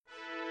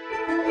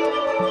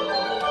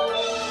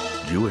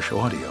Jewish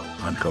audio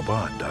on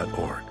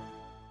Chabad.org.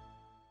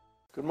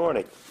 Good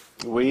morning.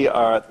 We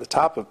are at the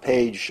top of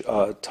page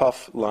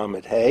Tuf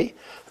Lamed Hey,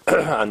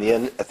 at the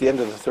end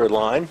of the third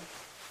line.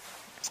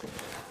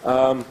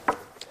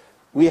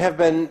 We have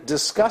been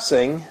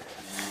discussing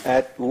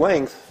at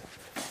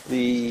length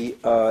the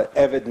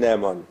Eved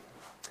Neman.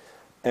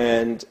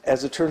 And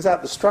as it turns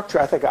out, the structure,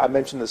 I think I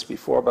mentioned this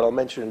before, but I'll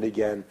mention it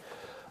again.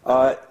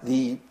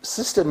 The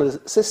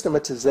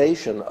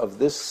systematization of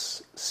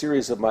this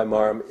series of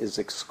Maimarim is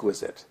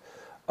exquisite.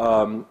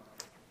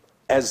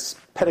 As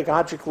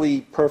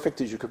pedagogically perfect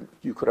as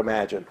you could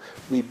imagine.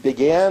 We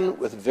began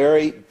with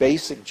very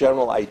basic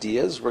general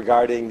ideas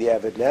regarding the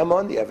Eved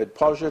Neman, the Eved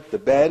Pashut, the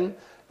Ben,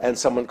 and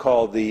someone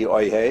called the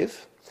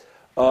Oyev.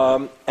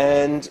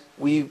 And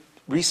we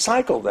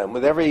recycle them.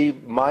 With every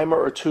mimer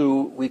or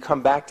two, we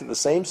come back to the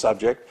same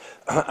subject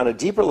on a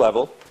deeper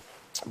level,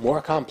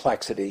 more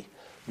complexity,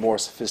 more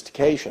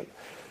sophistication.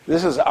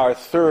 This is our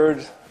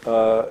third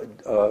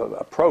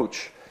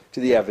approach to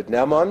the Eved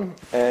Neman,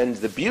 and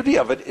the beauty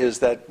of it is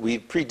that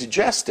we've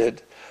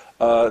pre-digested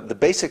the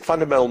basic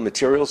fundamental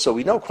material, so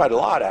we know quite a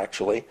lot,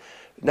 actually.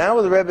 Now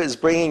the Rebbe is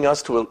bringing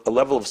us to a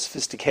level of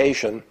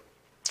sophistication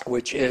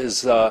which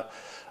is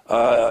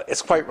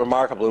it's quite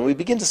remarkable. And we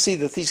begin to see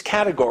that these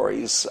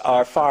categories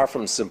are far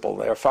from simple.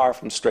 They're far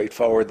from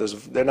straightforward.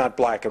 They're not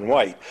black and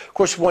white. Of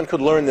course, one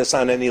could learn this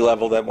on any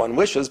level that one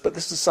wishes, but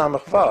this is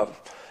Samach Vav.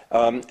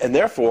 And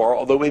therefore,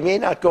 although we may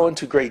not go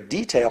into great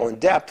detail and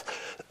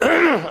depth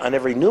on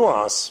every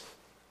nuance,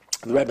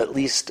 the Rebbe at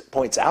least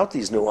points out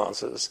these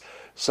nuances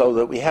so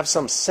that we have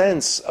some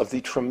sense of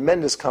the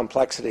tremendous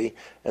complexity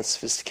and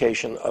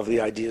sophistication of the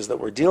ideas that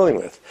we're dealing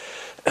with.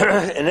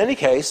 In any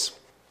case,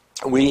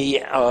 we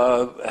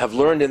have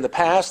learned in the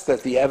past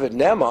that the Eved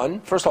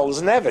Neman, first of all, is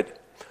an Eved,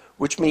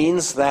 which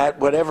means that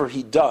whatever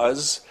he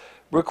does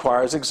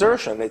requires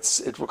exertion.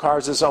 It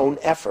requires his own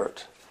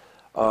effort.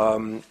 The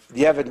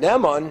Eved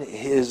Neman,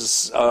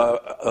 his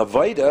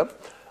Havayah,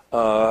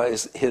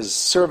 his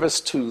service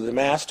to the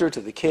master,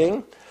 to the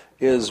king,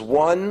 is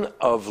one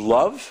of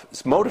love.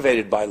 It's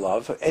motivated by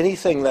love.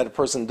 Anything that a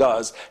person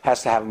does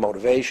has to have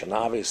motivation,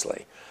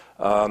 obviously.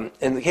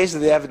 In the case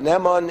of the Eved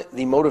Neman,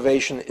 the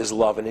motivation is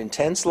love, an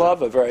intense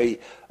love,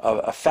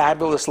 a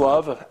fabulous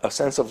love, a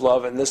sense of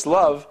love, and this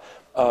love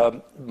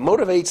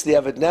motivates the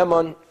Eved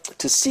Neman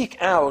to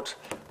seek out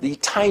the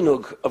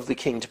tainug of the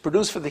king, to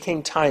produce for the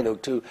king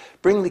tainug, to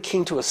bring the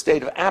king to a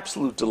state of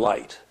absolute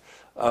delight.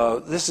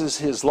 This is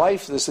his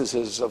life, this is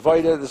his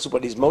avodah, this is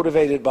what he's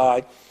motivated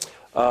by.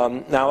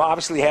 Now,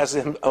 obviously, he has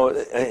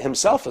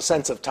himself a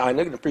sense of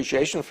tainug, an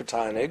appreciation for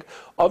tainug.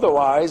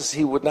 Otherwise,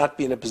 he would not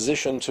be in a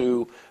position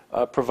to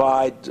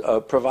provide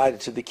it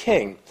to the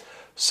king.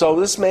 So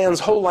this man's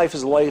whole life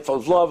is a life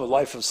of love, a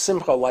life of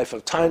simcha, a life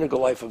of tainug, a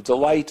life of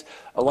delight,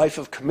 a life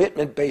of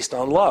commitment based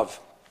on love.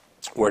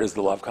 Where does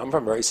the love come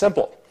from? Very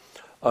simple.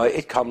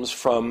 It comes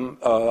from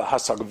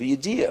hasag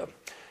v'yediyah.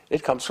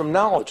 It comes from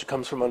knowledge. It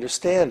comes from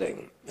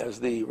understanding. As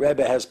the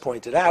Rebbe has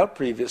pointed out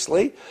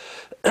previously,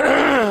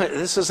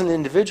 this is an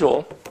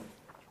individual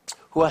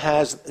who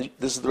has,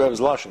 this is the Rebbe's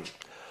lashon,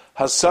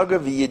 hasaga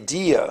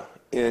v'yediyah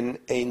in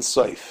Ein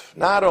Sof.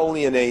 Not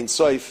only in Ein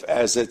Sof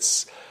as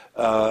it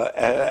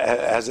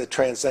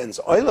transcends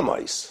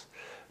oilamais,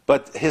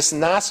 but his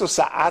nasus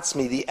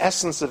ha'atzmi, the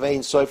essence of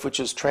Ein Sof, which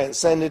is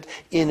transcended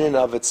in and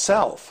of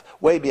itself,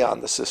 way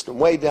beyond the system,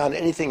 way beyond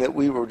anything that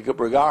we would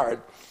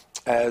regard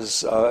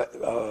as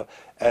an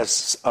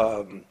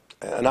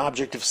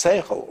object of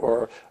seichel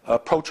or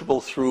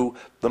approachable through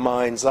the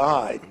mind's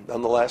eye.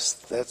 Nonetheless,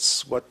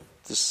 that's what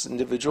this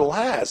individual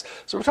has.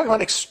 So we're talking about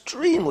an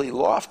extremely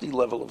lofty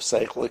level of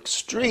seichel,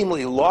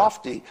 extremely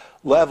lofty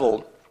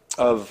level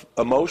of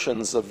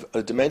emotions, of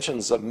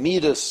dimensions of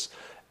midas,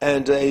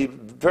 and a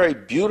very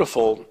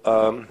beautiful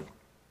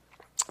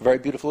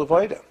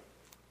avodah.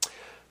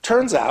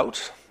 Turns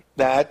out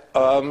that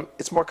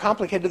it's more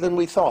complicated than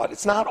we thought.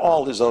 It's not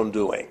all his own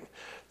doing.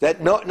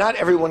 That not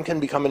everyone can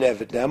become an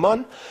Eved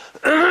Neman.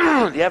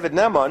 The Eved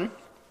Neman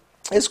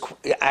is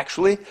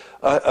actually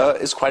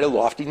is quite a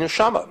lofty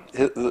neshama.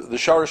 The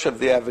shorish of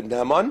the Eved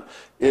Neman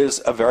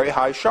is a very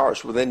high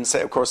shorish. Within,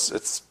 say, of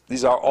course,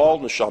 these are all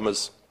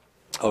neshamas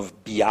of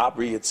Briah,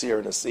 Yitzir,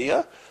 and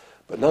Asiyah.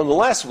 But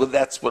nonetheless,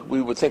 that's what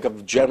we would think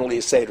of generally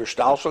as Seder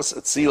Shtalshus,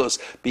 Atzilus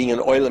being an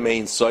oilam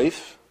ein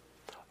sof.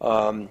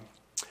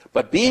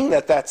 But being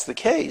that that's the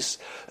case,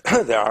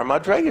 there are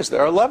madregas,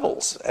 there are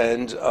levels,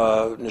 and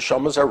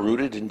neshamas are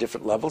rooted in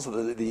different levels.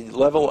 The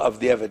level of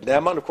the Eved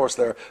Neman, of course,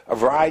 there are a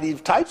variety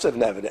of types of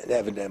Eved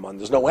Neman.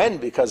 There's no end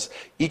because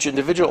each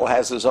individual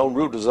has his own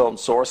root, his own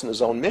source, and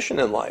his own mission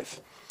in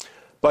life.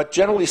 But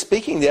generally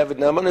speaking, the Eved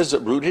Neman is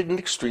rooted in an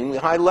extremely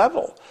high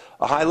level,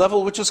 a high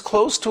level which is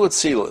close to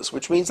Atzilus,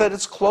 which means that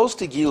it's close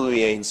to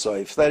Gilui Ein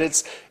Sof, that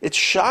it's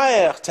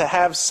shaykh to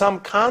have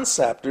some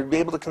concept or to be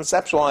able to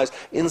conceptualize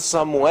in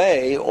some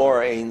way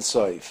or Ein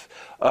Sof.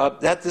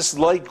 That this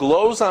light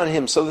glows on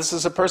him. So this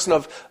is a person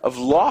of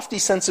lofty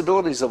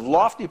sensibilities, of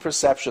lofty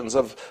perceptions,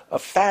 of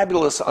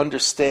fabulous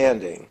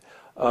understanding.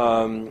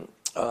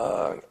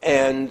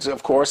 And,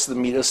 of course, the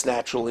midas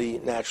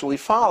naturally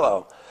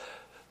follow.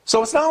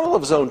 So it's not all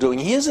of his own doing.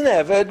 He is an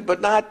Eved,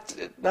 but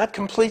not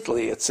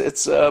completely.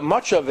 It's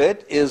much of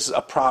it is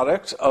a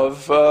product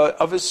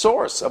of his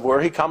source, of where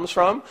he comes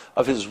from,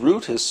 of his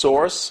root, his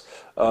source,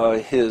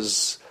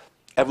 his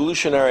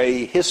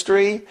evolutionary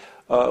history,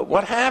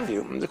 what have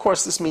you. And of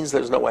course, this means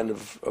there's no end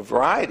of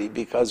variety,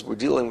 because we're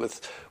dealing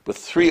with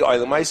 3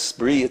 oilamais,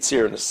 Briah,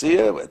 Yitzir, and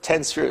Asiya, with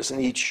 10 spheres in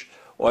each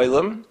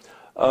oilam.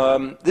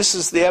 This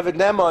is the Eved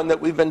Neman that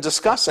we've been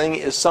discussing.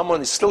 Is someone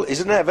he's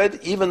an Eved,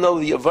 even though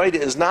the Havayah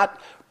is not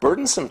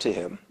burdensome to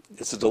him.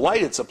 It's a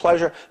delight, it's a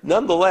pleasure.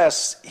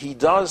 Nonetheless, he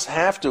does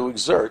have to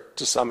exert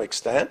to some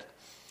extent.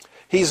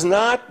 He's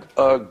not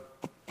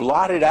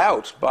blotted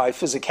out by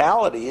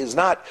physicality. He's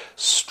not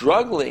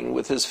struggling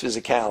with his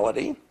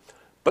physicality.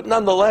 But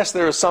nonetheless,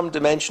 there is some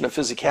dimension of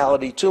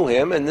physicality to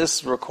him, and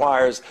this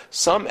requires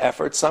some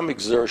effort, some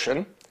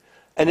exertion.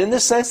 And in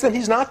this sense, then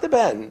he's not the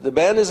Ben. The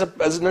Ben is a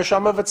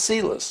Neshama of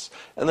Atzilus.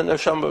 And the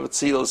Neshama of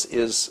Atzilus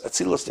is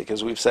Atzilustic,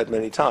 as we've said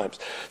many times.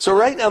 So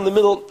right now in the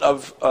middle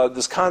of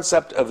this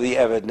concept of the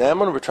Eved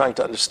Neman, we're trying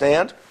to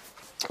understand.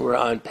 We're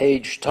on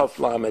page Tov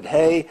Lamed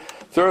Hey,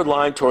 3rd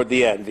line toward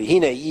the end.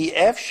 V'hine yi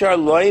efshar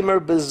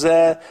loimer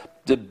bezeh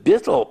de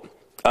bittel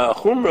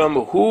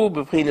chumram hu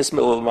b'prinis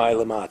milul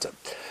ma'alamata.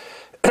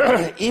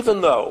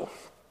 Even though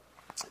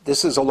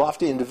this is a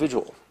lofty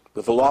individual,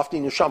 with a lofty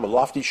neshama,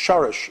 lofty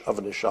sharish of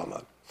a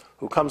neshama,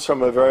 who comes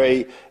from a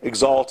very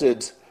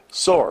exalted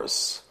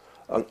source,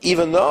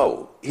 even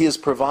though he is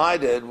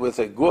provided with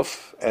a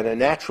guf and a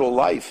natural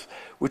life,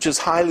 which is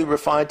highly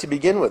refined to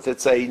begin with.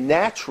 It's a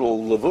natural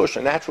lavush,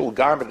 a natural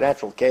garment, a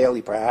natural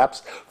keli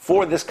perhaps,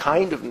 for this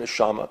kind of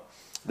neshama.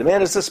 The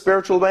man is a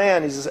spiritual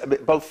man. He's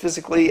both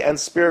physically and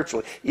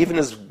spiritually. Even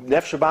his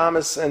nefesh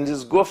habahamis and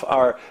his guf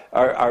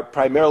are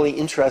primarily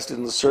interested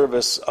in the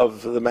service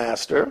of the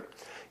master.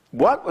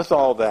 What with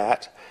all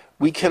that,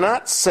 we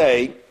cannot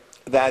say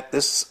that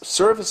this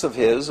service of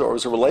his, or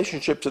his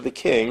relationship to the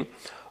king,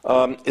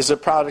 is a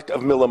product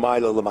of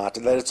milamayla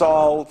lamata, that it's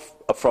all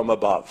from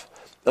above.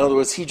 In other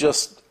words, he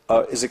just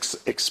is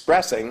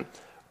expressing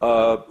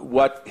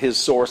what his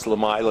source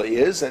lamaila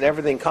is, and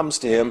everything comes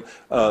to him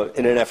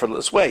in an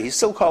effortless way. He's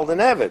still called an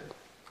Eved.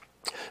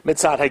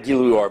 Mitzat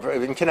hagilu, or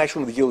in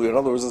connection with the gilu. In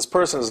other words, this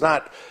person is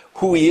not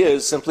who he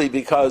is simply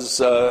because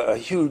a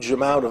huge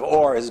amount of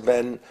or has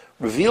been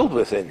revealed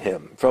within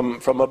him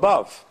from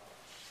above.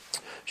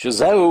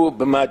 Shazehu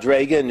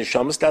b'madrega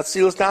neshamas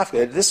d'Atzilus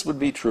nafka. This would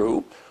be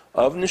true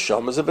of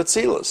neshamas of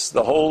Atzilus.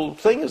 The whole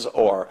thing is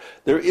or.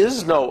 There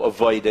is no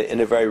avoida in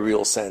a very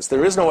real sense.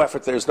 There is no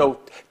effort. There is no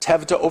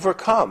tev to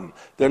overcome.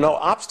 There are no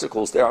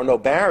obstacles. There are no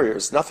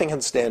barriers. Nothing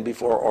can stand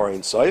before or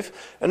ein soif.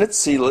 And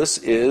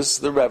Atzilus is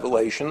the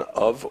revelation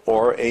of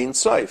or ein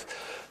soif.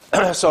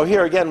 So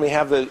here again we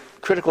have the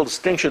critical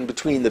distinction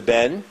between the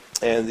Ben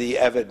and the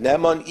Eved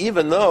Neman,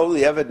 even though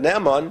the Eved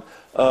Neman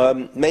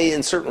may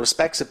in certain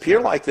respects appear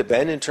like the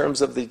Ben in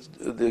terms of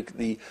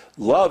the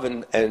love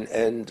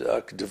and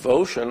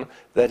devotion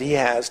that he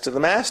has to the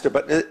master.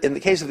 But in the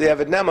case of the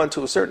Eved Neman,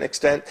 to a certain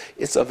extent,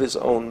 it's of his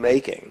own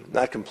making.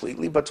 Not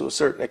completely, but to a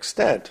certain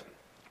extent.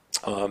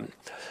 And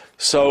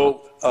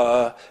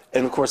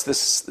of course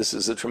this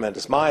is a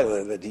tremendous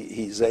mila that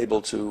he's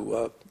able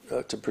to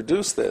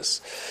produce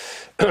this.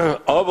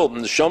 However,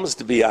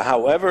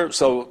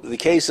 so the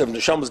case of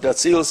Neshamos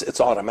d'Atzilus,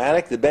 it's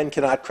automatic. The Ben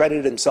cannot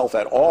credit himself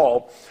at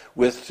all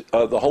with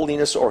the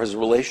holiness or his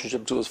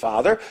relationship to his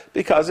father,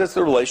 because it's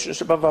the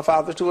relationship of a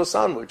father to a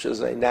son, which is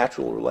a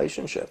natural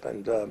relationship,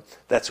 and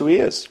that's who he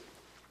is.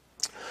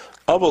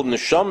 The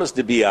Neshamos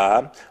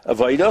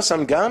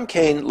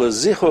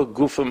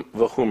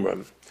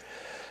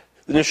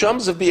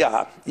of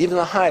Briah, even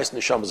the highest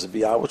Neshamos of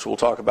Briah, which we'll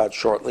talk about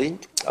shortly,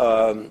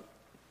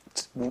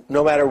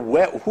 no matter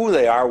who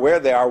they are, where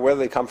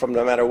they come from,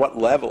 no matter what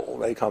level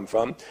they come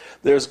from,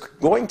 there's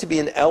going to be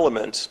an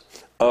element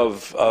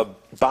of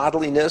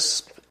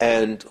bodiliness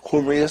and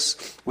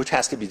humrius which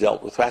has to be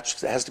dealt with, which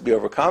has to be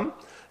overcome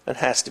and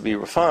has to be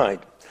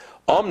refined.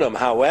 Omnam,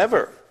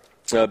 however,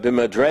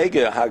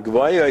 b'madrega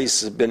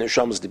hagvayos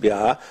b'neshamas de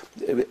Briah,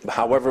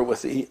 however,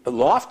 with the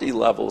lofty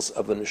levels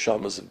of the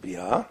neshamas of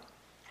Briah,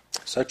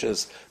 such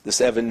as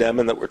this Eved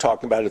Neman that we're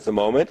talking about at the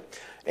moment,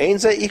 Ein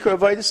ze ikar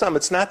avodas.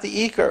 It's not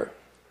the ikar.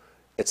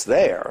 It's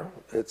there.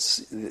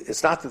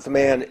 It's not that the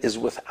man is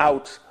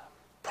without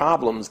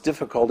problems,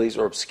 difficulties,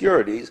 or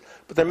obscurities,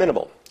 but they're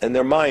minimal and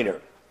they're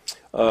minor.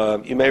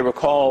 You may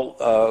recall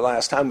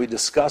last time we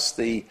discussed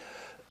the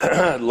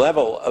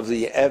level of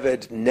the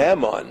Eved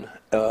Neman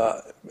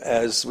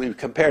as we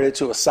compared it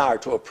to a sar,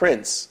 to a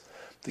prince.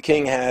 The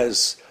king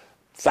has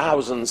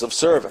thousands of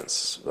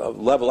servants,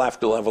 level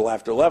after level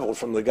after level,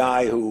 from the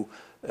guy who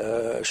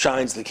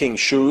shines the king's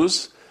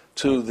shoes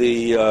to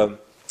the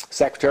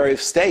Secretary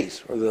of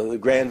State or the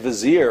Grand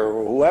Vizier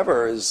or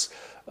whoever has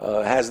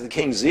the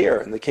king's ear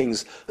and the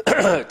king's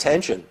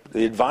attention,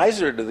 the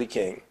advisor to the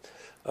king.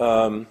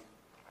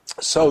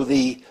 So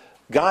the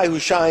guy who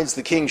shines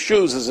the king's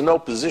shoes is in no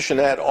position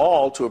at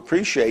all to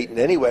appreciate in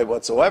any way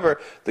whatsoever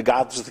the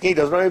godless of the king. He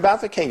doesn't know anything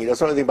about the king. He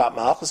doesn't know anything about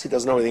Malchus. He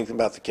doesn't know anything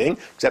about the king,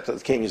 except that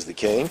the king is the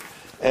king.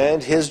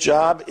 And his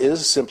job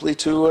is simply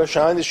to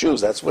shine the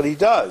shoes. That's what he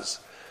does.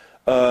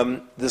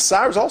 The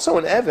Sar is also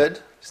an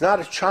Eved. He's not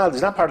a child.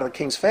 He's not part of the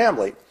king's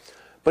family.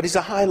 But he's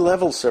a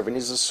high-level servant.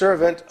 He's a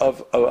servant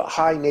of a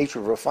high nature,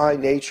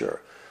 refined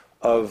nature,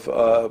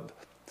 of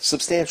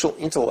substantial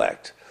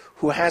intellect,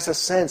 who has a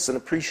sense and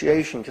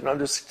appreciation, can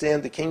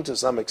understand the king to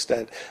some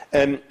extent,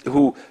 and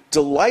who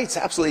delights,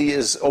 absolutely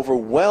is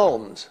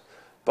overwhelmed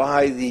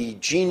by the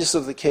genius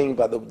of the king,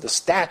 by the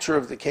stature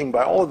of the king,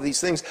 by all of these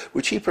things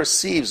which he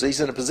perceives, he's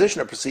in a position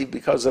to perceive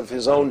because of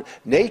his own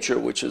nature,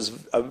 which is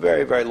a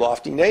very, very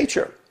lofty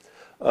nature.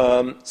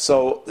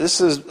 So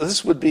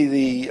this would be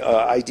the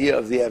idea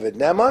of the Eved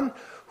Neman,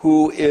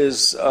 who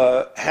is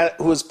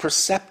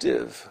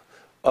perceptive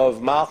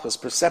of Malchus,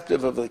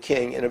 perceptive of the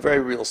king in a very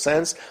real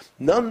sense.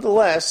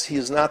 Nonetheless, he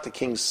is not the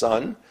king's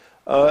son,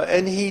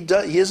 and he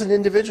is an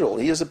individual.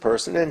 He is a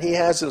person, and he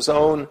has his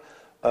own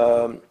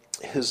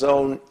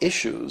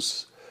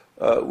issues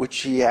which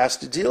he has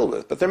to deal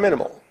with, but they're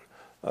minimal.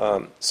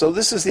 So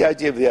this is the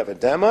idea of the Eved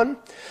Neman.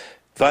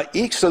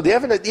 So the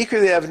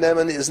Eved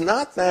Neman is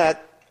not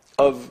that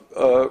of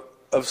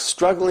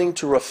struggling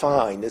to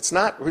refine. It's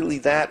not really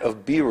that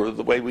of birur,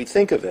 the way we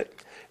think of it.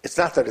 It's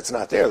not that it's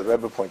not there. The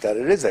Rebbe pointed out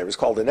it is there. It's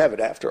called an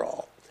Eved after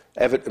all.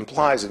 Eved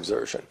implies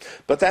exertion.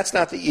 But that's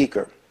not the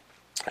Iker.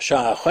 The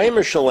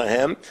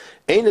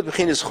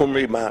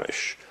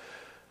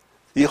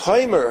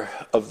Chaimer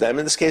of them,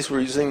 in this case we're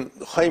using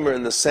Chaimer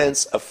in the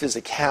sense of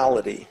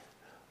physicality.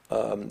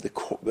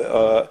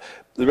 The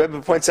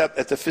Rebbe points out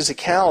that the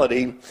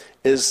physicality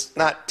is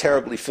not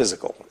terribly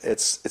physical.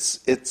 It's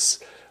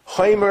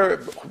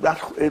Chaimer,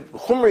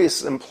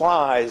 Chumrius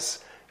implies,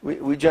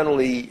 we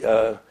generally,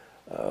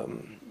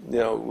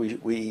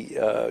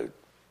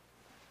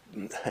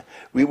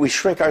 we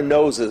shrink our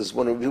noses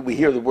when we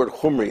hear the word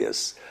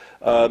Chumrius.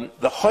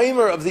 The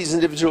Chaimer of these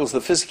individuals, the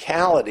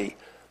physicality,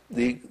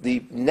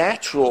 the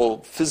natural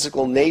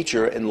physical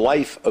nature and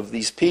life of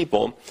these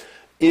people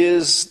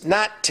is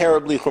not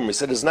terribly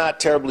humorous. It is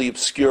not terribly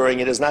obscuring.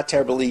 It is not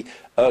terribly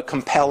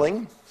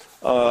compelling.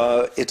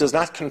 It does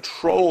not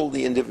control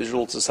the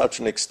individual to such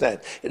an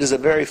extent. It is a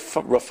very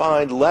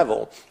refined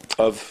level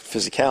of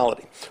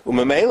physicality.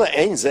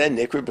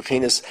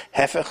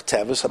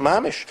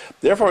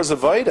 Therefore, as a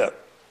Havayah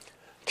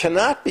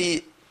cannot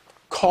be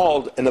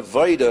called an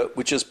Havayah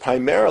which is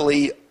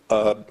primarily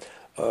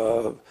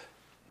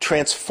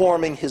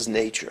transforming his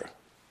nature.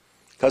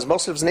 Because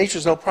most of his nature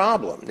is no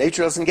problem.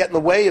 Nature doesn't get in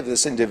the way of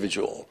this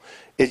individual.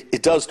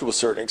 It does to a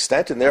certain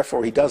extent, and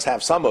therefore he does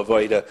have some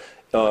Havayah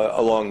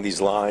along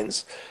these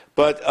lines.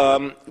 But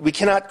we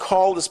cannot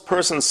call this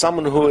person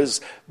someone who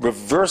is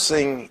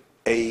reversing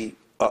a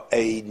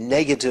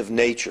negative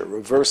nature,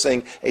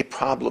 reversing a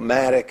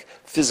problematic,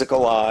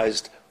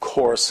 physicalized,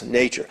 coarse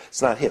nature.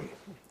 It's not him.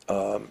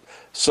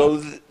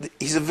 So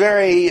he's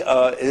very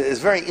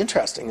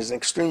interesting. He's an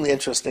extremely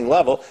interesting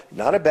level.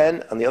 Not a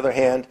Ben. On the other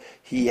hand,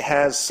 he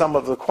has some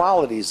of the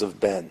qualities of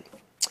Ben.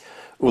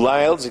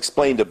 Ulayel is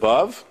explained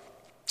above.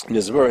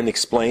 Nizmurin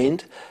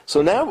explained.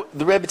 So now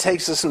the Rebbe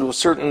takes us into a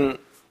certain,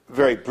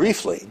 very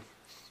briefly,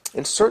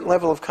 in a certain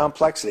level of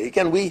complexity.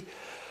 Again, we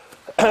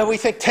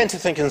tend to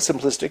think in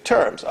simplistic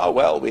terms. Oh,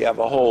 well, we have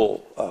a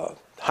whole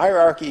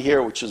hierarchy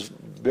here, which is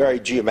very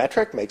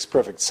geometric, makes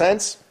perfect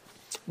sense.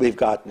 We've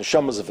got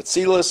Neshamos of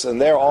Atzilus, and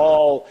they're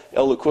all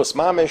Elukus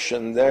Mamish,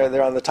 and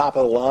they're on the top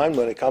of the line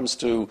when it comes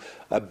to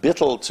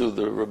bittul to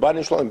the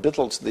Rabbanu Shalom,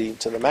 bittul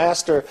to the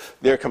master.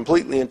 They're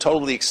completely and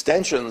totally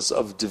extensions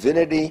of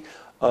divinity,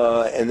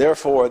 and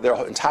therefore their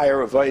entire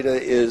Havayah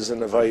is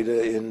an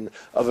Havayah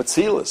of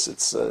Atzilus.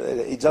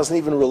 It doesn't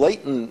even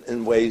relate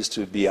in ways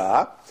to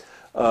Briah.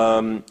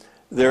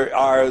 There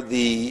are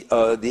the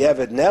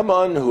Eved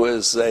Neman,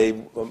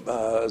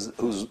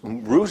 who's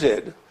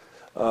rooted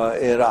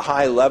at a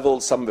high level,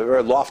 some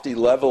very lofty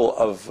level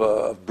of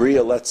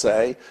Briah, let's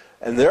say,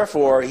 and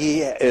therefore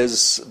he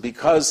is,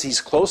 because he's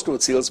close to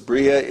Atzilus,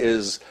 Briah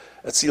is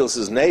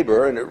Atzilus'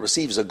 neighbor, and it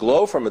receives a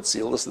glow from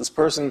Atzilus. This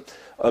person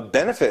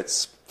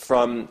benefits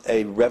from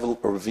a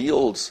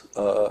revealed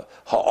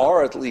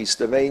ha'ar, at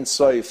least, of Ein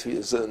Sof.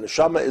 His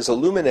neshama is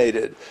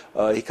illuminated.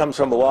 He comes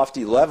from a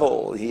lofty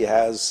level. He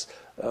has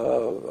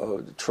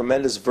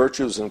tremendous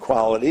virtues and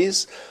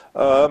qualities.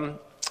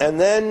 And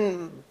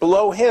then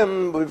below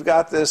him, we've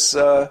got this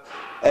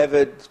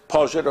Eved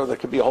Pashut, or there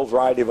could be a whole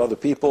variety of other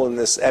people in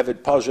this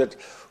Eved Pashut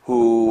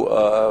who,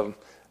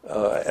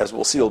 as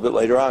we'll see a little bit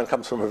later on,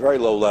 comes from a very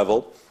low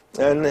level,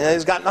 and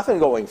he's got nothing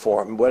going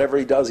for him. Whatever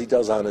he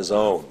does on his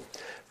own.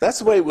 That's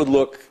the way it would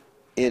look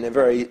in a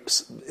very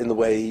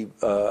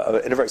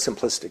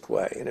simplistic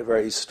way, in a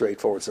very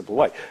straightforward, simple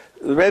way.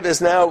 The Rebbe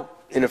is now,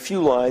 in a few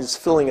lines,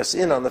 filling us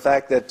in on the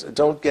fact that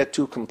don't get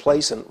too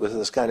complacent with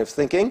this kind of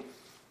thinking,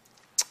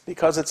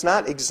 because it's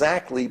not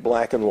exactly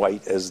black and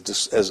white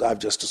as I've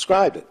just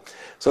described it.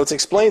 So it's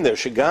explained there.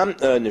 Shagam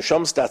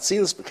Neshamos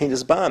Atzilus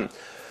b'chinas Baan.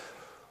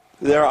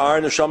 there are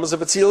neshamas of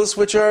Atzilus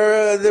which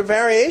are their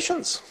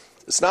variations.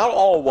 It's not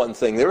all one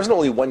thing. There isn't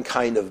only one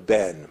kind of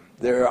ben.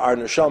 There are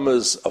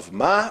neshamas of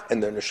ma,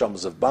 and there are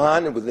neshamas of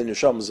Baan, and within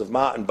neshamas of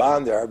ma and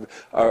Baan there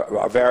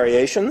are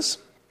variations.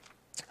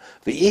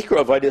 The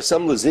ikra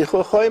v'adesam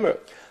lezichur chomer.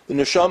 The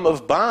neshama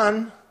of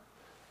Baan,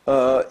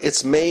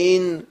 its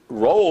main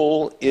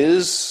role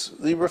is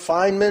the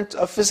refinement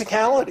of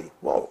physicality.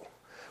 Whoa.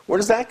 Where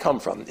does that come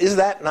from? Is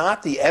that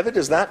not the Eved?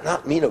 Does that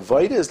not mean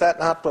Havayah? Is that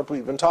not what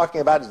we've been talking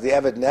about? Is the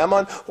Eved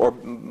Neman, or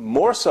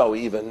more so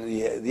even,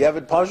 the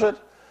Eved Pashut?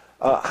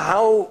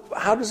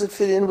 How does it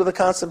fit in with the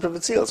concept of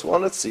Atzilus?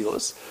 Well, in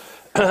Atzilus,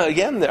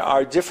 again, there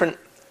are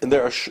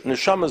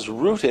neshamas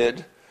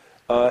rooted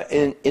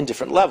in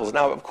different levels.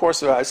 Now, of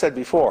course, as I said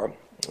before,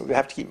 we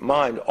have to keep in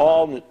mind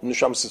all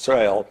Neshamos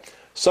Israel,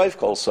 Soif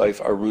Kol Soif,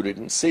 are rooted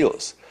in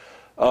Atzilus.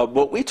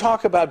 What we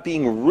talk about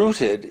being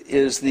rooted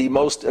is the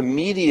most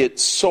immediate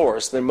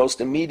source, the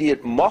most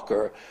immediate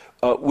mucker,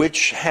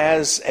 which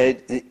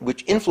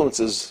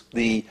influences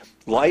the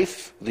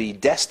life, the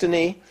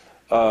destiny,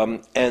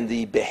 and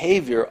the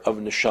behavior of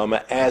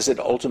neshama as it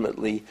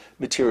ultimately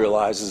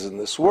materializes in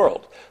this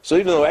world. So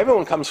even though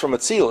everyone comes from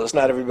Atzilus,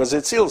 not everybody's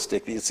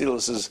Atzilustic. The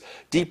Atzilus is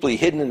deeply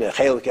hidden in a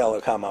chelik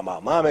elokam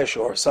amal mamish,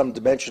 or some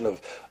dimension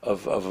of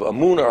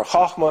amunah or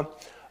chachma.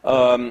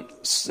 And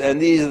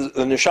the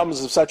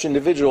neshamas of such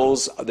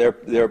individuals, their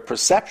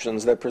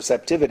perceptions, their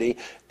perceptivity,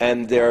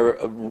 and their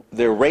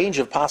range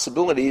of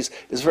possibilities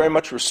is very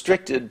much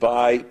restricted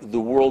by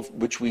the world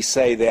which we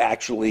say they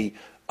actually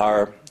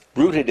are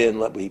rooted in,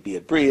 let we be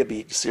it Briah, be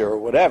it Yisir, or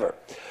whatever.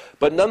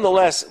 But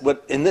nonetheless,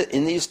 in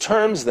these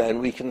terms, then,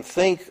 we can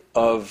think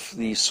of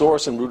the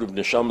source and root of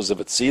neshamas of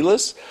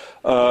Atzilus.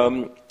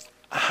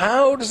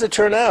 How does it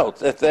turn out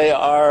that their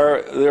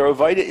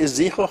Havayah is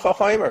zichur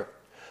chachaymer?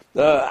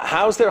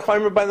 How's their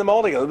chaymer by them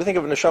all together? We think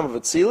of a neshama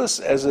of Atzilus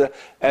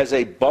as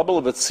a bubble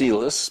of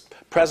Atzilus,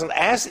 present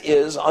as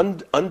is,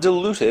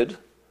 undiluted,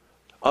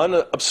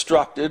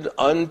 unobstructed,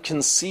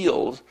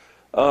 unconcealed,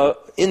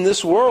 in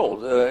this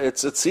world.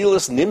 It's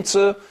Atzilus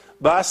nimtza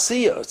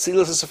ba'asiyah.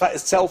 Atzilus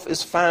itself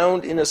is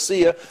found in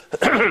asiyah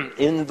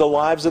in the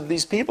lives of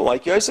these people,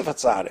 like Yosef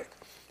HaTzadik.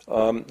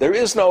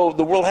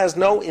 The world has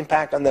no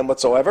impact on them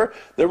whatsoever.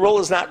 Their role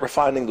is not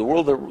refining the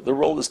world. Their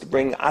role is to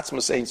bring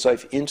Atzmas Ein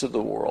Sof into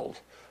the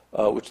world,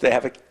 which they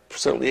have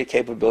certainly a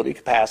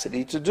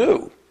capacity to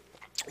do.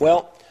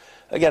 Well,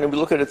 again, we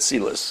look at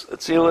Atzilus.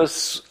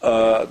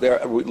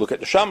 We look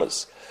at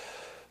neshamas.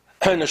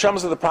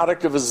 Neshamas are the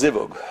product of a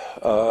zivug.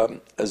 A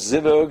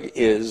zivug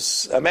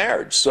is a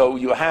marriage. So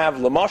you have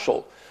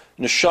lamashal,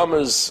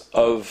 neshamas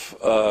of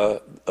a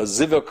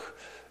zivug,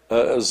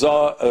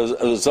 zah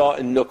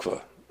and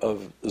nukva,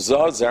 of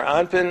zah, zer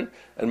anpin,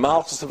 and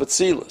malchus of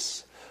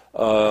Atzilus.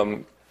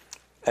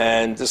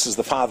 And this is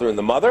the father and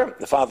the mother.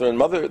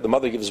 The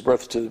mother gives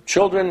birth to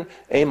children.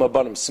 Ema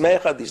banim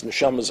smecha. These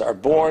neshamas are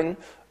born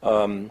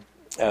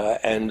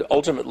and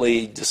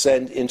ultimately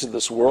descend into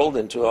this world,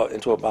 into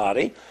a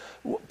body.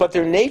 But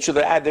their nature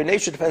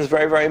depends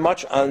very, very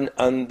much on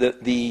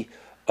the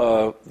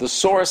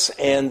source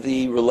and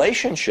the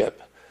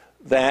relationship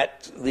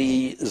that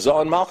the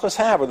Zah and Malchus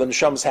have, or the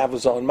Neshamas have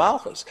with Zah and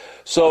Malchus.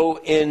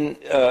 So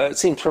it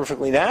seems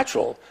perfectly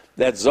natural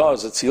that Zah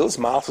is Atzilus,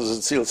 Malchus is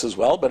Atzilus as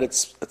well, but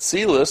it's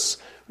Atzilus,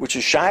 which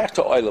is Shaykh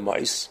to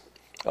Oilamais.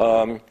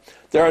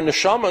 There are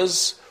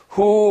Neshamas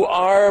who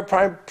are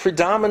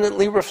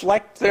predominantly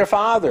reflect their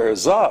father,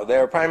 Zah. They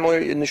are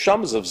primarily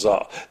Neshamas of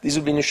Zah. These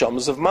would be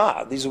Neshamas of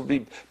Ma. These would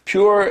be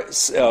pure,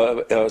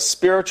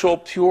 spiritual,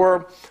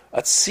 pure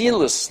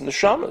Atzilus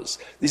Neshamas.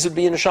 These would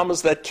be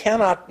Neshamas that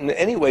cannot in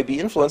any way be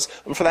influenced,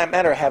 and for that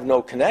matter have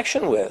no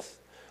connection with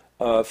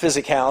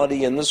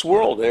physicality in this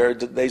world.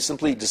 They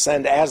simply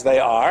descend as they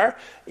are,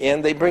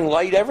 and they bring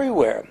light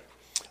everywhere.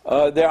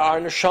 There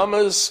are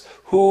neshamas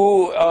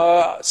who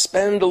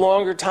spend a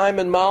longer time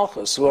in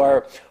Malchus, who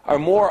are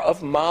more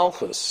of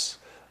Malchus.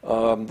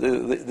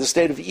 The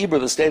state of Ibra,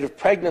 the state of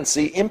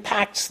pregnancy,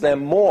 impacts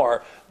them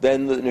more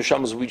than the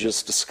neshamas we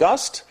just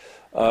discussed.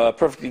 A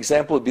perfect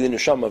example would be the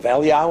neshama of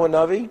Eliyahu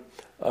Navi,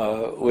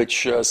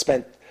 which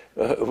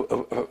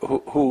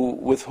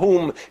with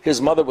whom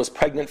his mother was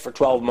pregnant for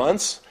 12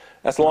 months.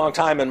 That's a long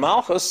time in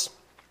Malchus,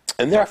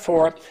 and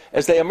therefore,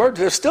 as they emerge,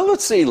 they're still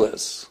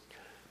Atzilus.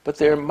 But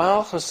they're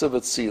Malchus of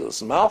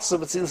Atzilus. Malchus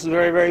of Atzilus is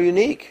very, very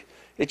unique.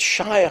 It's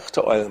Shaykh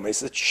to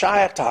Oilames. It's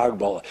Shaykh to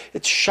Hagbala.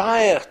 It's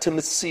Shaykh to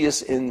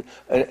Metzias in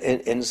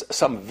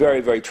some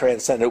very, very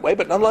transcendent way,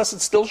 but nonetheless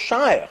it's still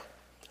Shaykh.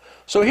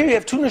 So here you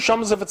have two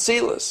neshamas of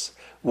Atzilus.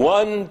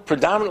 One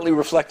predominantly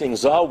reflecting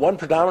Zah, one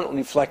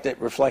predominantly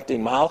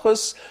reflecting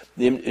Malchus.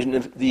 The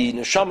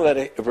neshama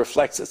that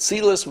reflects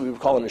Atzilus we would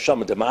call a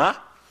neshama Dema.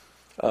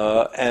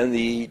 And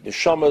the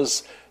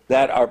neshamas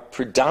that are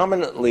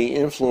predominantly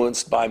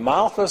influenced by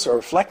Malchus or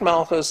reflect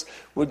Malchus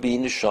would be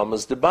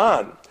neshamas de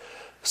Baan.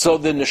 So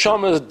the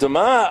neshamas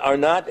Dema are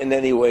not in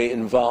any way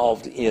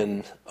involved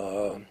in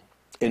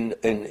Birur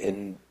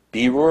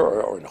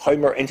or in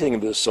Chaymer or anything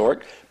of this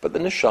sort, but the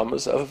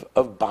neshamas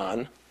of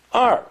Baan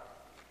are.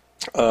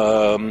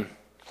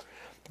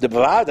 The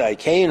Bavadai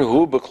Kain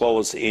Hu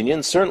B'Klolos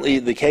Inyan, certainly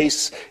the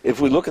case, if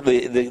we look at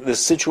the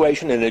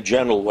situation in a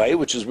general way,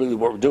 which is really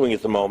what we're doing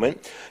at the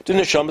moment, the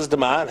Neshamas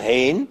Dama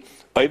Hein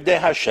Eved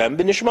Hashem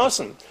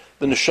B'Nishmasim.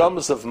 The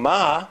Neshamas of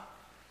Ma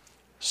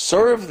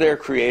serve their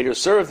creator,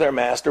 serve their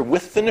master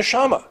with the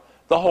Neshama.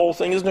 The whole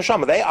thing is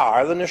Neshama. They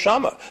are the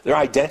Neshama. Their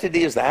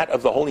identity is that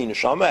of the Holy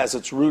Neshama, as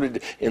it's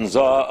rooted in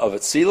Zah of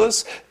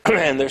Atzilus,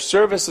 and their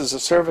service is a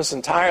service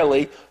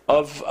entirely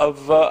of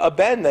a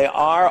Ben. They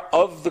are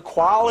of the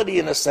quality,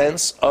 in a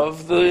sense,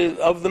 of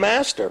the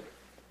master.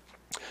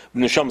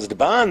 The Neshamas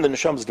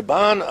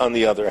Deban, on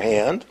the other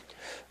hand,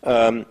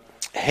 Hein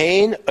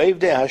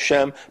Evdei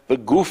Hashem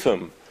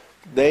Begufim.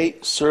 They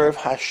serve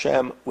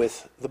Hashem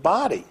with the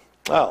body.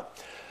 Well,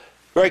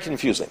 very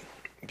confusing.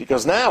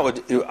 Because now,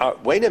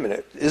 wait a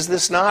minute,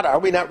 are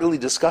we not really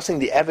discussing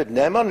the Eved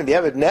Neman? And the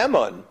Eved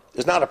Neman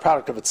is not a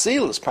product of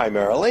Atzilus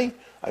primarily.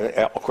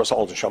 Of course,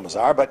 all Neshamas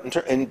are, but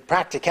in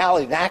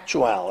practicality and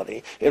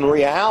actuality, in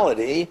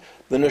reality,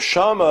 the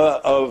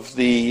Neshama of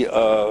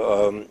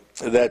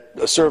that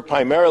serve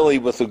primarily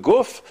with the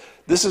Guf,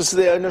 this is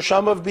the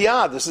Neshama of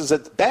Briah. This is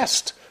at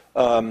best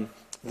the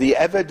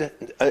Eved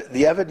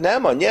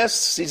Neman.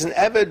 Yes, he's an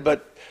Eved,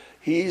 but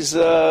he's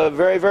a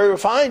very, very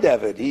refined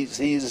Eved.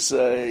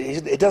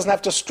 He doesn't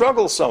have to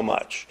struggle so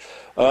much.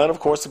 And of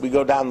course, if we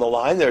go down the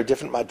line, there are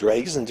different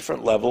madregas and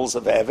different levels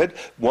of Eved.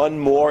 One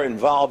more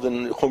involved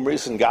in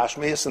Humris and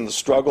Gashmias and the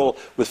struggle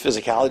with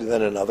physicality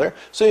than another.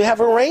 So you have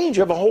a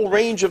whole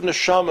range of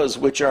neshamas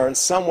which are in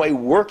some way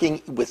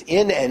working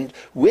within and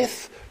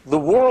with the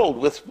world,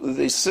 with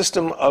the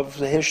system of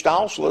the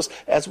Hishtalshalos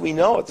as we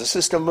know it, the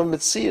system of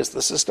Metzias,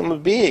 the system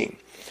of being.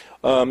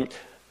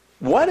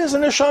 What is a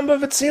neshama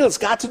of Atzilus? It's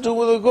got to do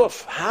with a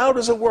guf. How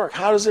does it work?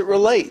 How does it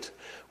relate?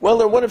 Well,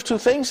 there are one of two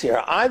things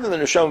here. Either the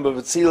neshama of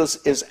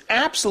Atzilus is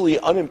absolutely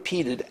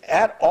unimpeded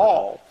at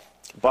all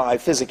by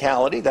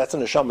physicality, that's a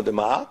neshama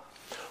dema,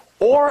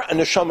 or a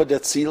neshama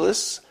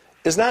d'Atzilus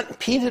is not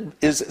impeded.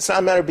 It's not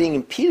a matter of being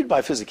impeded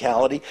by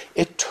physicality.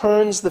 It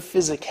turns the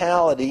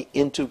physicality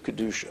into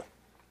kedusha.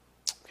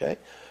 Okay,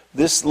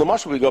 this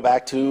Lamash, we go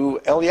back to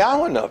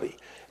Eliyahu Navi.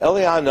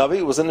 Eliyahu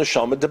Navi was a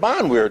neshama de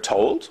Baan, we are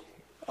told.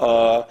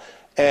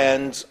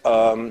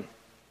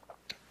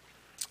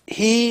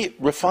 He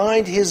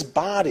refined his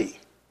body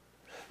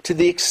to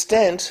the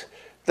extent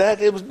that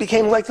it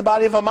became like the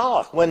body of a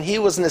malach. When he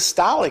was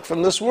nostalgic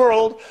from this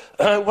world,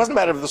 it wasn't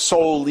a matter of the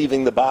soul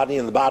leaving the body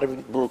and the body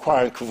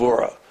requiring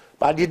kavura. The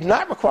body did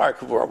not require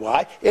kavura.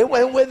 Why? It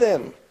went with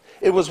him.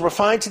 It was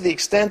refined to the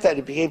extent that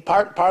it became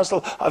part and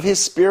parcel of his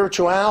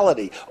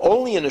spirituality.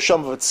 Only a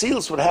neshama of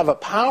Atzilus would have a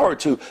power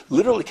to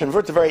literally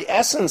convert the very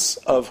essence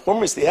of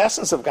Humris, the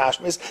essence of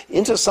Gashmis,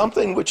 into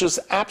something which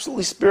is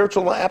absolutely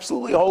spiritual,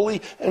 absolutely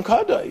holy, and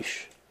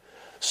kadosh.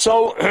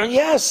 So,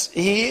 yes,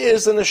 he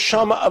is a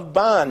neshama of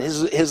Baan.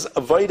 His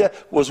Havayah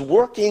was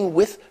working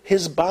with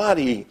his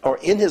body, or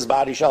in his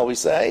body, shall we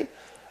say.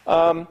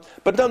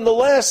 But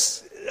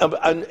nonetheless, a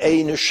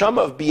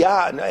neshama of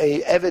Briah,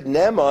 a Eved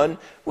Neman,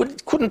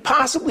 couldn't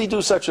possibly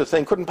do such a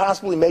thing, couldn't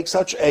possibly make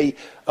such a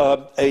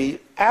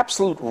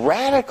absolute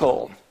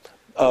radical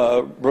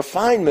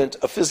refinement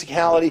of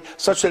physicality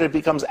such that it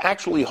becomes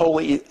actually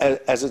holy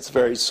as its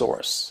very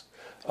source.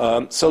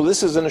 So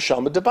this is a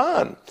neshama de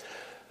Baan.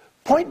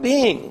 Point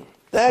being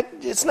that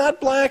it's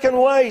not black and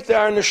white. There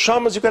are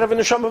neshamas. You could have a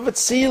neshama of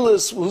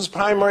Atzilus whose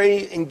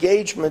primary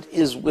engagement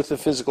is with the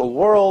physical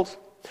world.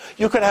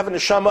 You could have a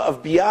neshama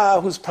of Briah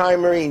whose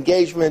primary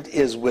engagement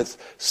is with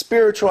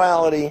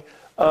spirituality.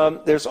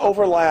 There's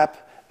overlap,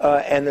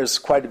 and there's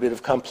quite a bit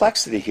of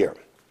complexity here.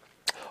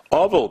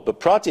 Oval,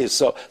 but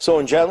pratis, so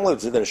in general,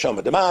 it's the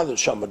neshama demand, the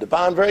neshama de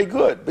Baan, very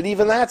good. But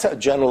even that's a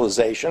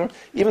generalization.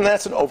 Even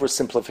that's an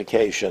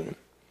oversimplification.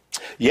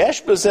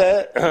 Yesh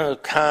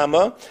b'zeh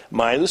kama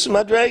milus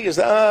madregas.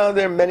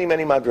 There are many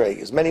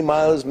madregas, many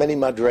miles, many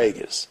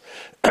madregas,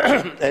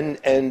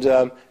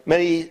 and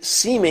many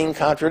seeming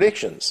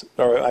contradictions,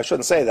 or I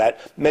shouldn't say that.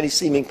 Many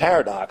seeming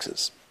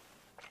paradoxes.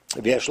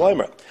 Yesh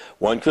loimer,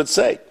 one could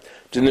say,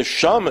 the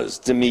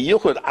neshamas the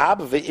miyuchad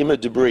ab ve'ima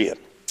de Briah.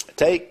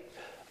 Take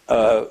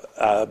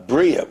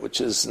Briah, which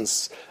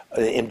is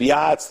in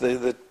Briah, it's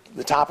the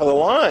top of the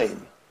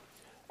line.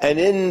 And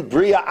in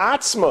Briah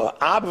Atzma,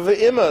 Ab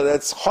ve'ima,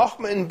 that's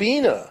Chochma and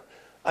Bina.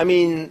 I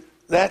mean,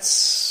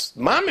 that's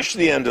mamish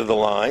the end of the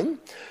line.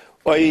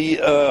 So you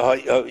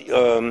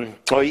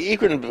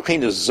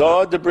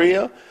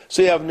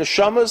have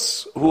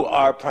neshamas who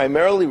are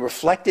primarily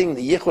reflecting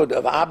the yichud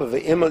of Ab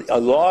ve'ima,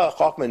 Allah,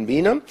 Chochma and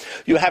Bina.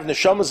 You have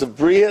neshamas of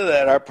Briah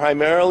that are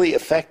primarily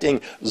affecting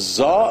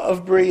Zah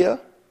of Briah.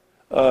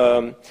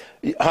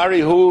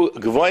 Harihu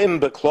gvoim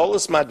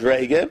beklolis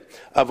madrege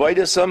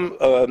avoidasam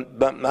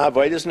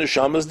avoidas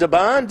neshamas de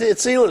Baan de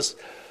Atzilus.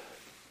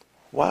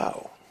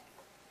 Wow,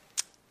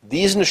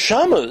 these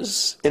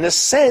neshamas, in a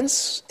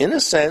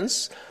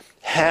sense,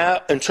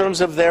 have, in terms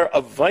of their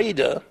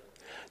avodah,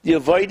 the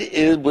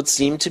avodah would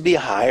seem to be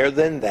higher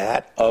than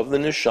that of the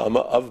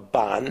neshama of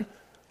Baan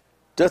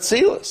de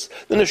Atzilus.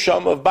 The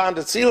neshama of Baan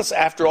de Atzilus,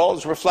 after all,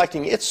 is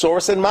reflecting its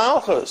source in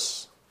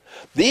Malchus.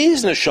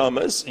 These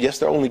neshamas, yes,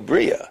 they're only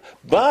Briah,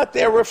 but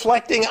they're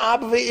reflecting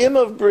Abba Ve'im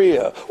of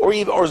Briah,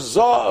 or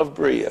Zah of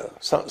Briah,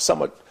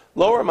 somewhat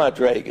lower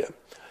madrega.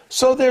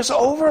 So there's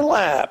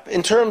overlap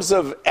in terms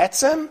of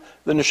etzem.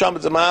 The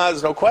neshama d'ma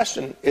is no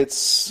question.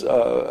 It's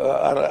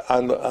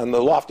on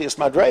the loftiest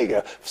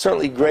madrega,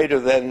 certainly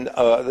greater than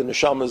the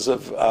neshamas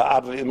of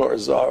Abba Ve'im or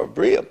Zah of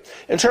Briah.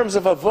 In terms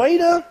of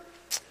Havayah,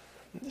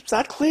 it's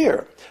not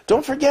clear.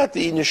 Don't forget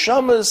the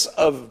neshamas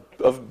of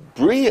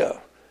Briah,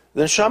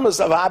 the neshamas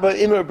of Abba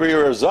Ve'im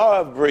Briah or Zah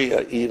of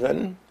Briah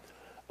even,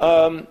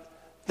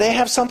 they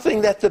have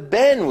something that the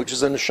Ben, which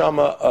is a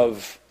neshama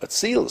of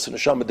Atzilus, a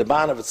neshama de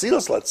Baan of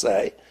Atzilus, let's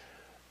say,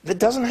 that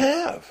doesn't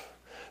have.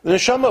 The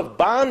neshama of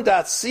Baan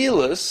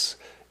d'Atzilus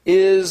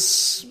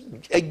is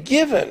a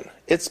given.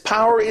 Its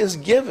power is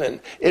given.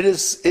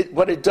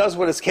 What it does,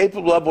 what it's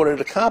capable of, what it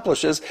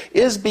accomplishes,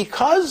 is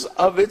because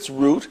of its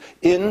root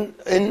in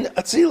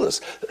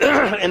Atzilus,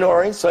 in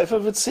Orin Seif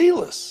of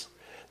Atzilus.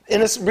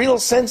 In a real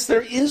sense,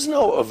 there is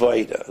no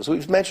Havayah, as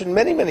we've mentioned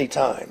many, many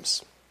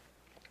times.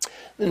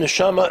 The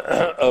neshama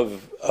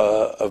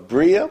of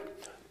Briah,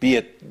 be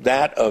it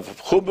that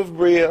of Chub of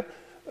Briah,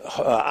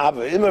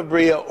 Abba Ve'im of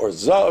Briah, or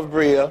Zah of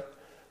Briah,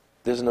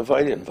 there's an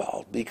Havayah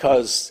involved,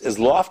 because as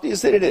lofty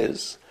as it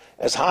is,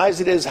 as high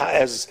as it is,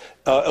 as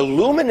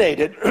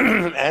illuminated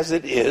as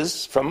it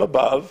is from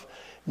above,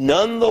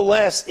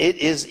 nonetheless it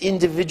is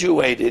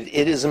individuated,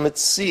 it is a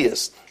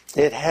metzias,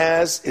 it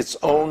has its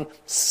own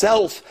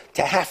self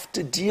to have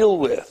to deal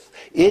with.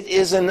 It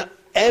is an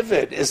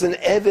Eved, is an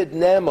Eved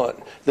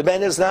Nemon. The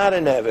Ben is not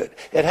an Eved.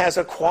 It has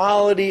a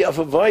quality of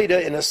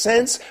Havayah in a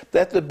sense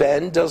that the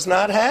Ben does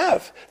not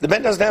have. The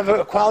Ben doesn't have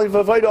a quality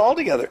of Havayah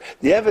altogether.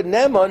 The Eved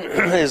Nemon,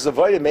 his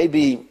Havayah may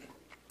be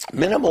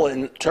minimal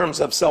in terms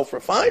of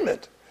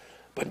self-refinement,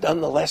 but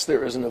nonetheless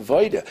there is an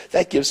Havayah.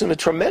 That gives him a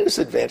tremendous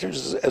advantage,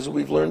 as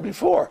we've learned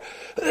before.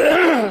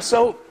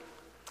 So,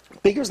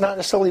 bigger is not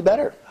necessarily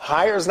better.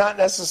 Higher is not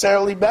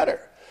necessarily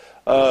better.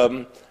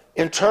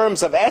 In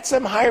terms of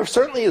etzem, higher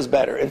certainly is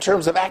better. In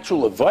terms of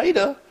actual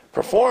Havayah,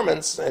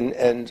 performance,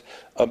 and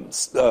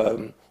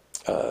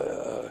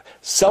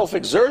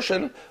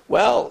self-exertion,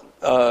 well,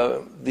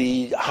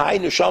 the high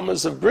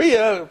neshamas of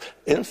Briah,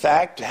 in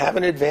fact, have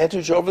an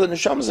advantage over the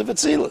neshamas of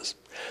Atzilus.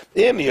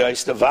 They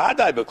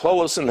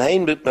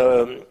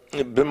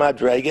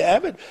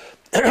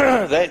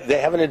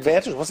have an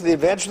advantage. What's the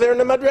advantage? They're in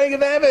the madrega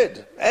of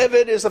Eved.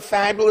 Eved is a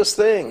fabulous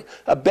thing.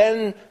 A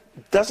Ben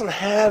doesn't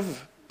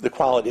have the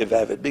quality of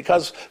Eved,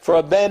 because for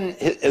a Ben,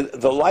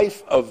 the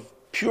life of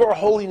pure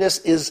holiness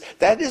is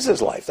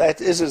his life. That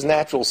is his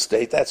natural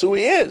state. That's who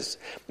he is.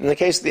 In the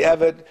case of the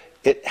Eved,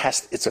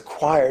 it's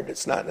acquired.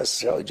 It's not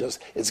necessarily just,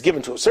 it's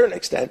given to a certain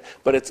extent,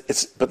 but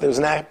but there's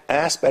an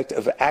aspect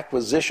of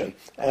acquisition,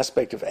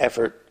 aspect of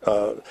effort,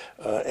 and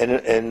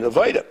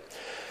Havayah.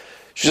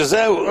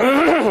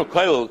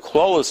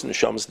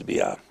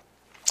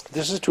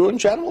 This is true in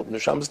general.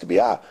 Neshamos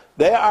d'Biyah.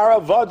 They are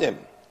avodim.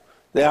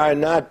 They are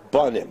not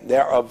banim. They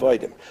are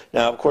avodim.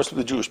 Now, of course, with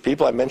the Jewish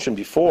people, I mentioned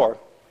before,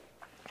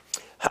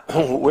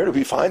 where do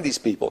we find these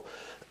people?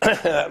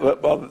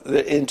 Well,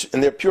 in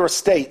their pure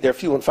state, they're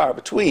few and far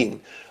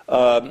between.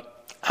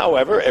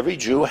 However, every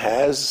Jew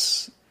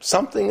has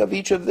something of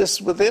each of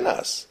this within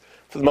us.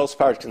 For the most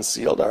part,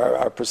 concealed.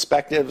 Our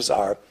perspectives,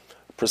 our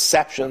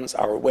perceptions,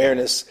 our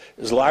awareness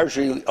is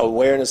largely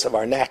awareness of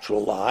our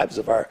natural lives,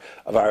 of our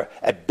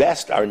at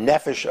best, our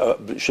nefesh,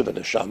 shiva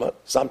neshama,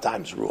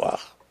 sometimes ruach.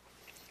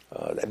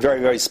 At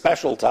very, very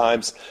special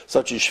times,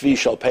 such as Shvi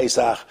Shel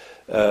Pesach,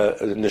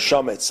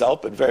 neshama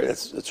itself, but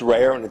it's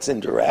rare and it's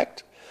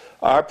indirect.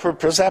 Our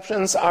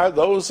perceptions are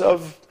those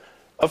of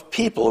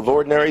people, of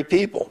ordinary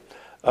people.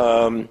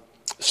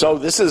 So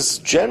this is,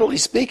 generally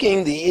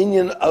speaking, the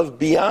inyan of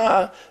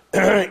Biyah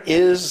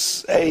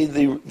is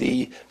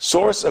the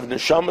source of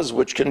neshamas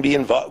which can be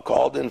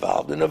involved in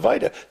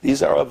Havayah.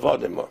 These are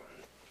avodim.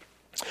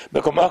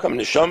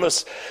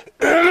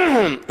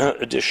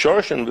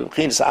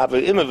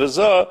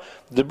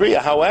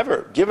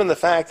 However, given the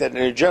fact that in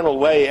a general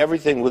way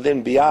everything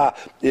within Biyah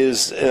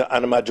is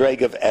on a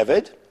madreg of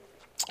Eved,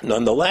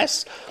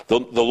 nonetheless, the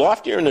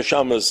loftier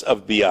neshamas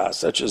of Biyah,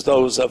 such as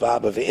those of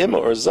Abba Ve'im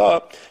or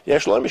Zah,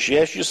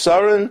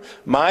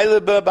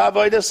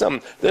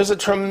 there's a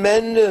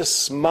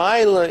tremendous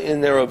mila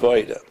in their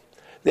Havayah.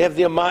 They have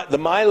the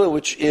mila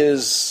which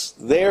is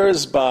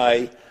theirs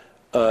by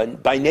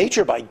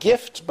nature, by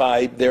gift,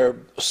 by their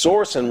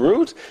source and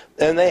root,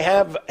 and they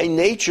have a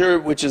nature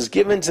which is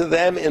given to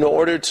them in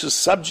order to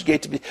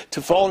subjugate,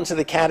 to fall into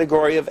the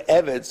category of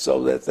Eved,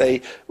 so that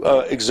they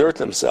exert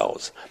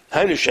themselves.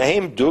 All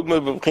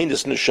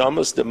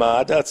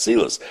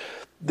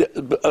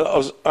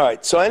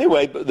right, so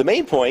anyway, the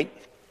main point,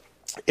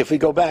 if we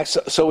go back,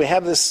 so we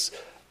have this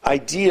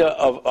idea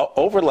of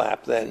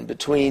overlap then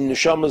between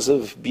neshamas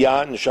of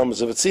Biyah and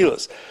neshamas of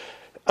Atzilus.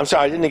 I'm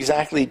sorry, I didn't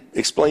exactly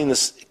explain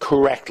this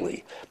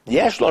correctly.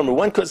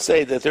 One could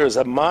say that there is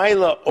a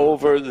mila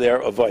over their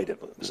Havayah.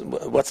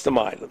 What's the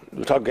mila?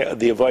 We're talking about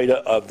the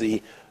Havayah of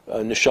the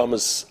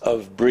neshamas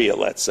of Briah,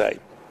 let's say.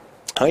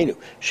 Hainu,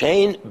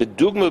 shein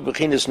bedugma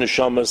b'chinas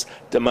neshamas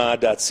dema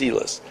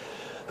d'Atzilus.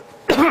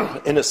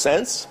 In a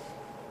sense,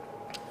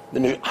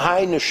 the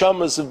high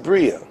neshamas of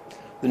Briah,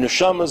 the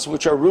neshamas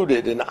which are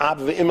rooted in Ab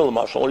v'Imel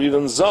Mashal, or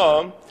even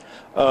Zah,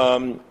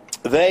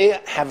 they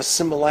have a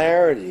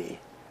similarity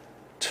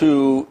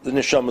to the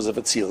neshamas of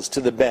Atzilus, to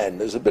the Ben.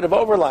 There's a bit of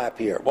overlap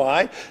here.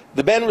 Why?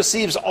 The Ben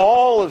receives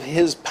all of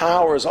his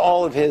powers,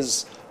 all of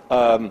his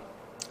Havayah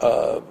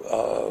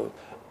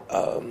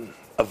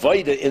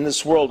in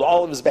this world,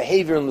 all of his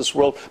behavior in this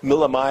world,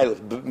 milamayla,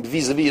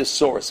 vis-a-vis his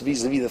source,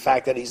 vis-a-vis the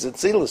fact that he's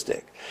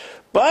Atzilustic.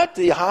 But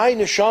the high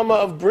neshama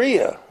of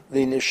Briah,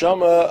 the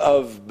neshama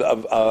of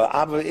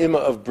Abba Ima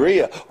of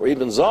Briah, or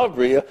even Zav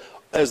Briah,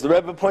 as the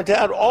Rebbe pointed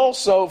out,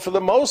 also for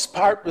the most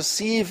part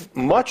receive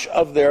much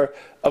of their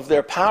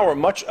power,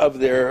 much of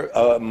their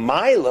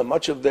maila,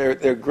 much of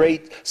their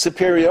great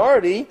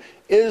superiority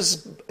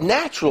is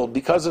natural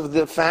because of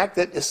the fact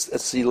that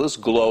Atzilus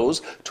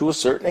glows to a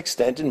certain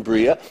extent in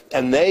Briah,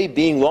 and they,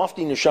 being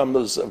lofty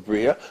neshamas of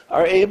Briah,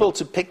 are able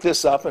to pick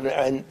this up,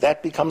 and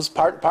that becomes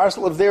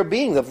parcel of their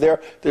being, of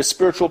their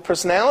spiritual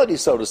personality,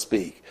 so to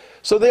speak.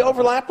 So they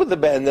overlap with the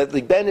Ben, that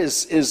the Ben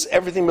is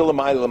everything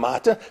milamai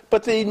lamata,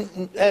 but the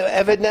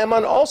Eved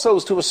Neman also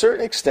is to a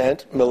certain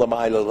extent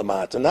milamai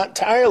lamata. Not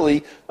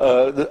entirely,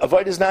 the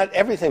Avoid is not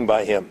everything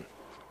by him.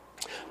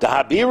 The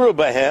habiru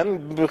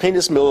bahem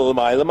b'chinas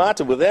milamai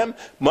lamata. With them,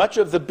 much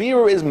of the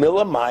biru is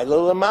milamai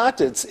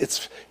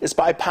lamata. It's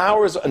by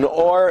powers and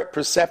or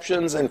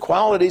perceptions and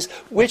qualities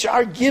which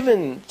are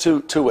given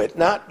to it,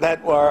 not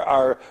that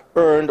are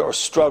earned or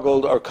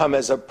struggled or come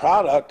as a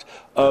product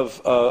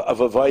of a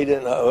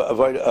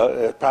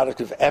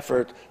product of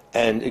effort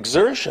and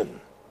exertion.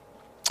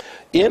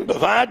 So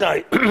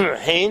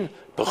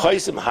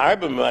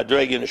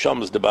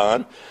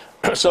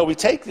we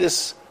take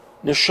this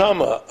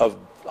neshama of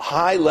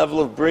high level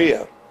of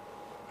Briah.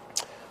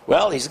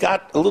 Well, he's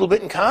got a little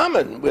bit in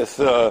common with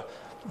the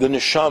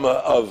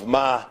neshama of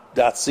Ma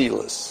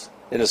d'Atzilus,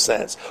 in a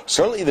sense.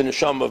 Certainly the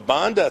neshama of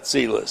Baan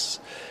d'Atzilus.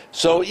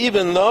 So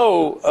even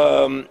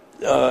though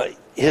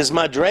his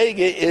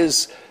madrega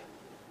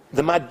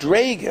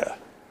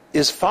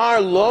is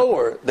far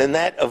lower than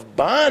that of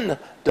Baan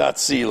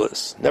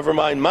d'Atzilus. Never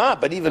mind Ma,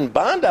 but even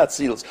Baan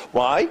d'Atzilus.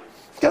 Why?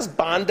 Because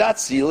Baan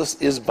d'Atzilus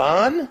is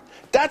Baan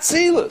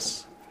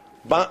d'Atzilus.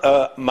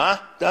 Ma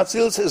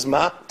d'Atzilus is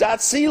Ma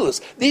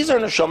d'Atzilus. These are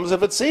neshamas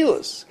of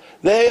Atzilus.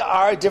 They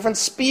are a different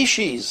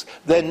species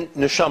than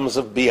neshamas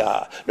of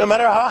Briah. No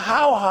matter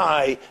how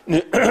high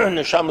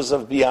neshamas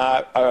of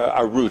Briah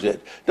are rooted,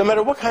 no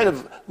matter what kind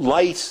of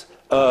light,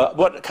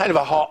 what kind of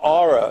a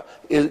aura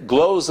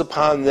glows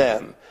upon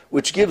them,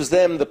 which gives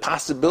them the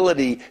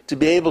possibility to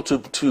be able to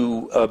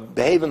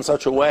behave in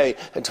such a way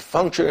and to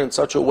function in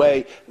such a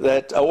way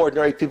that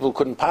ordinary people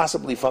couldn't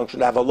possibly function,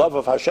 to have a love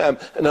of Hashem,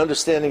 an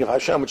understanding of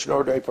Hashem, which an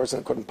ordinary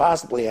person couldn't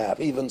possibly have.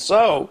 Even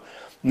so,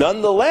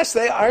 nonetheless,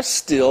 they are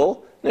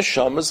still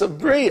neshamas of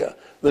Briah.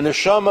 The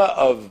neshama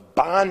of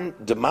Baan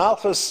de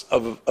Malchus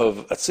of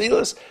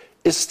Atzilus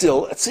is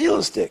still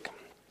Atzilustic.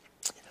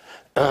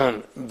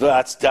 The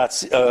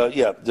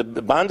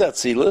Baan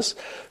d'Atzilus.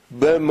 In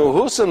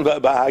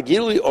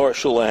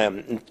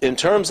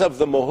terms of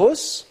the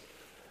mohus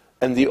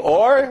and the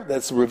or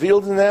that's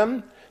revealed in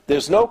them,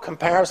 there's no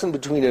comparison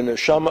between a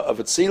neshama of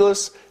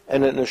Atzilus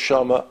and a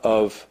neshama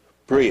of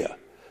Briah.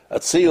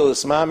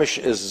 Atzilus mamish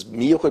is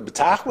miyuchad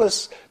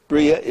b'tachlis.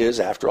 Briah is,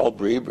 after all,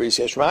 Briah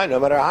yesh ma'ayin, no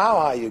matter how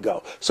high you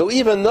go. So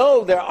even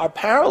though there are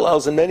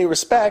parallels in many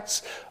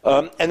respects,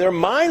 and there are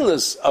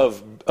milas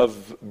of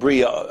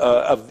Briah,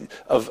 of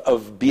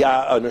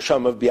Briah, a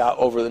neshama of Briah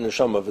over the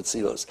neshama of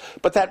Atzilus.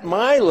 But that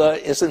mila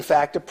is in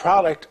fact a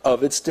product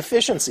of its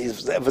deficiency,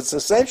 of its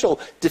essential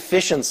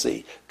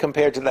deficiency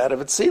compared to that of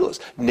Atzilus.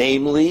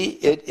 Namely,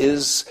 it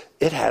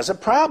has a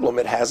problem,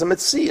 it has a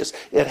metzias,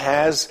 it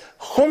has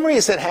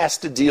chumrius it has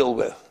to deal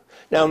with.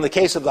 Now, in the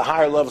case of the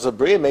higher levels of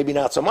Briah, maybe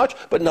not so much,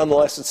 but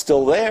nonetheless it's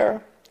still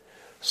there.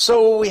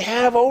 So we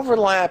have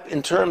overlap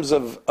in terms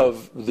of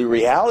the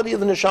reality of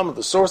the neshama,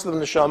 the source of the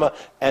neshama,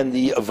 and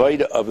the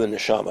avodah of the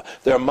neshama.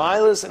 There are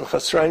milas and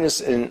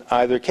chasranis in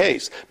either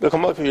case.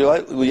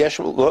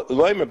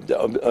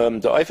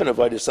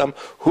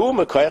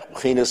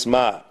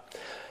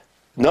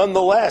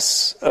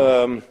 Nonetheless,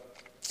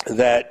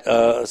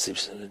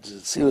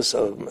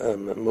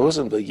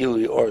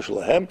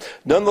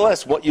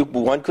 nonetheless,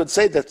 one could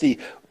say that the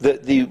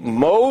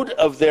mode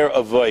of their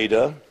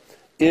avodah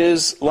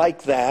is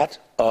like that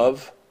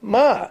of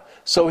Ma.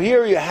 So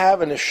here you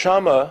have a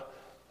neshama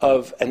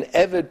of an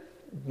Eved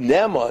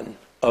Neman,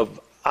 of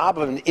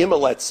Abba and Ima,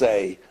 let's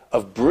say,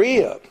 of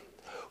Briah,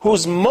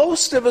 whose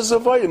most of his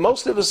avodah,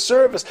 most of his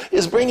service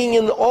is bringing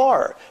in the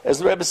or. As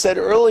the Rebbe said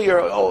earlier,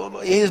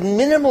 he's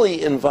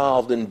minimally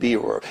involved in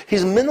birur.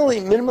 He's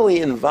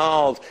minimally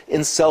involved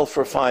in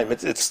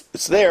self-refinement.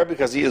 It's there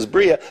because he is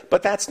Briah,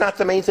 but that's not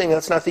the main thing.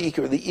 That's not the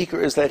ikar. The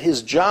ikar is that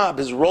his job,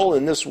 his role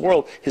in this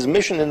world, his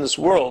mission in this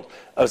world,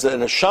 as a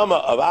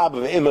neshama of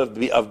Abba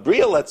of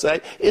Briah, let's say,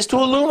 is to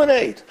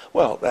illuminate.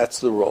 Well, that's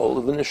the role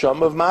of the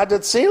neshama of Ma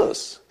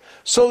d'Atzilus.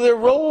 So their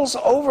roles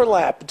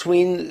overlap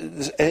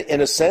between,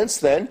 in a sense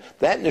then,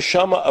 that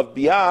neshama of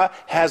Briah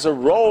has a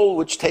role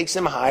which takes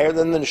him higher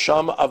than the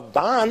neshama of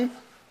Baan,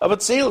 of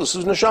Atzilus,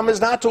 whose neshama is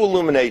not to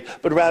illuminate,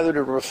 but rather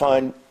to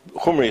refine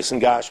chumrius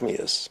and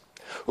gashmius.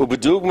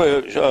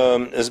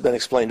 Ubedugma has been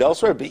explained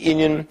elsewhere,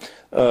 Be'inyan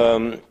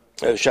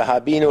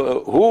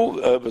Shahabinu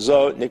Hu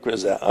V'zo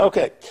Nikrazeh.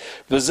 Okay.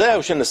 V'zeh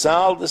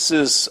Shenasal, this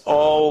is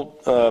all,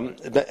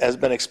 has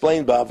been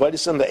explained by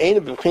Havayah, the Ein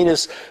of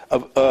Bechinas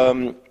of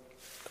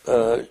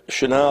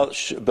Shanal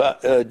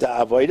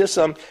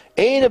Da'avoidasam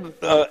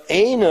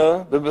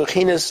Eina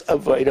Bebechinas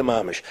Avoida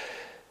Mamish.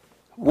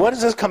 What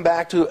does this come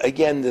back to?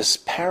 Again, this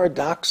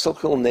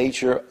paradoxical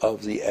nature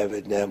of the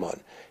Eved Neman.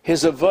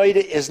 His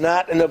avoida is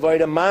not an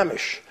avoida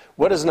mamish.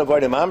 What is an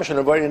avoida mamish? An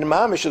avoida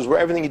mamish is where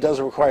everything he does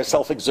requires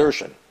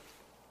self-exertion.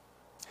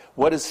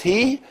 What is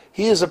he?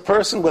 He is a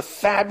person with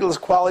fabulous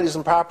qualities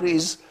and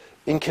properties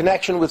in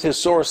connection with his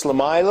source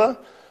Lamaila,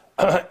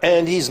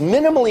 and he's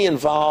minimally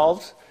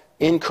involved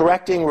in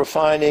correcting,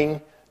 refining,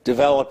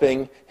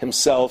 developing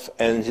himself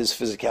and his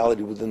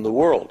physicality within the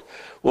world.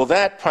 Well,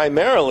 that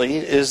primarily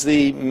is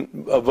the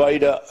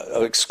avoida,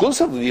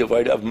 exclusively the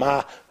avoida of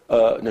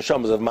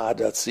Neshamos of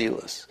Ma'ad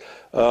Atzilus.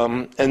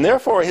 And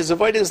therefore, his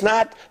avoida is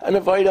not an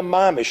avoida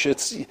mamish.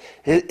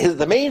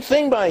 The main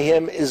thing by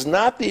him is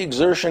not the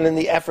exertion and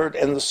the effort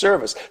and the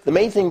service. The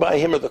main thing by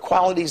him are the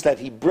qualities that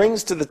he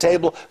brings to the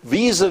table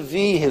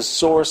vis-a-vis his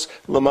source,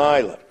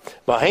 Lamaila.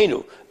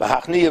 Bahenu,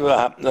 Bahachni,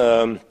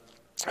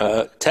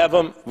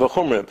 Tevam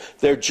v'chumrim.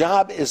 Their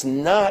job is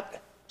not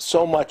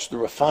so much the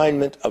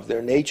refinement of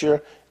their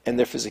nature and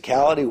their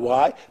physicality.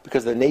 Why?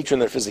 Because their nature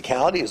and their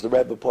physicality, as the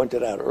Rebbe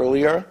pointed out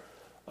earlier,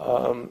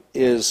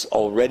 is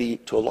already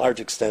to a large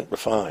extent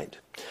refined.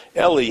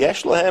 But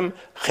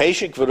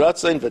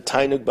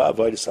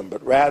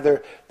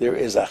rather, there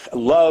is a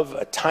love,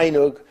 a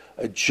tainug,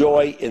 a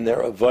joy in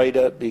their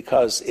avodah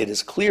because it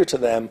is clear to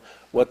them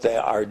what they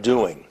are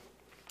doing.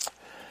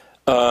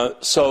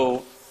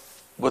 So,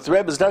 what the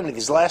Rebbe has done in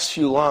these last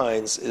few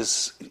lines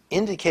is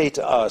indicate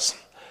to us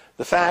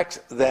the fact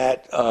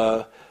that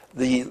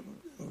the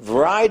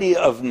variety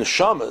of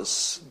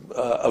neshamas,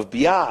 of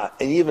Briah,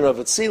 and even of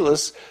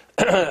Atzilus,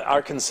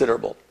 are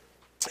considerable.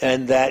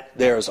 And that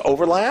there is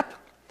overlap.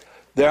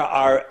 There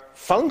are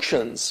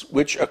functions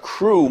which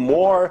accrue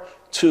more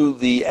to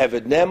the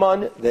Eved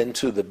Neman than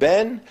to the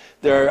Ben.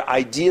 There are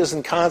ideas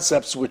and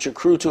concepts which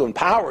accrue to, and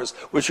powers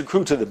which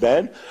accrue to the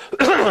Ben,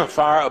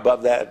 far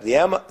above that of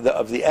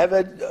the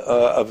Eved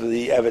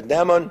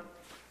Neman.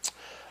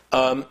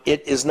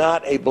 It is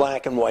not a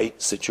black and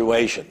white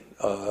situation,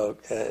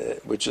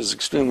 which is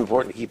extremely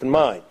important to keep in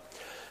mind.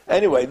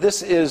 Anyway,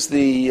 this is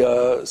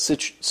the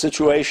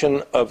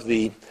situation of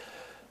the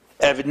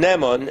Eved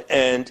Neman,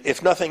 and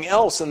if nothing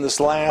else in this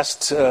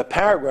last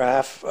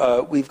paragraph,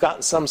 we've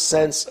gotten some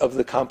sense of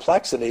the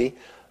complexity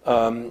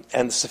and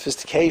the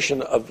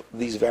sophistication of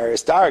these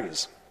various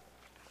dargis.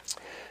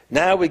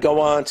 Now we go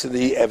on to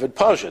the Eved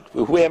Pashut,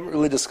 who we haven't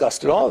really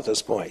discussed at all at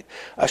this point.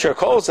 Asher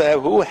kol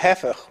zeh hu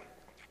hefech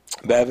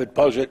be'Eved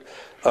Pashut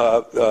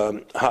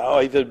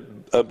ha'Eved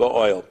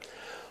ba'oil.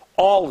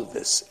 All of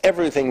this,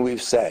 everything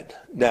we've said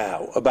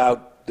now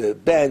about the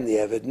Ben, the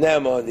Eved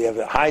Neman,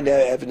 the high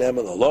Eved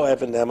Neman, the low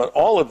Eved Neman,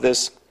 all of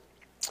this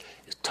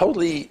is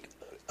totally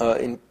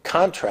in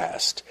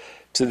contrast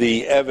to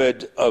the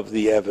Eved of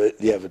the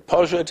Eved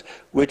Pashut,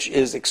 which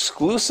is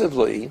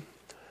exclusively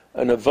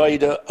an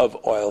avodah of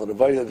oil, an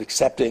avodah of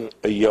accepting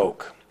a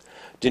yoke.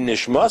 The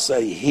Neshamos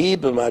hi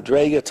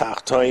b'madrega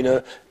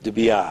tachtoina de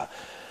Briah.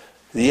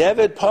 The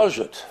Eved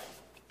Pashut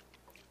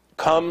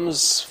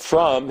comes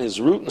from, his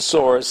root and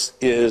source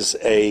is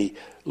a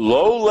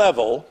low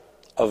level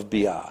of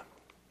Briah,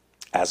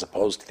 as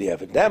opposed to the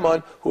Eved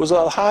Neman, who is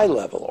a high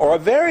level, or a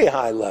very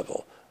high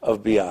level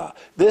of Briah.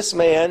 This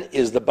man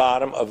is the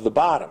bottom of the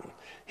bottom.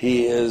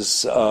 He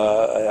is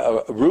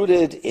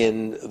rooted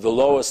in the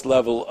lowest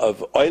level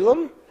of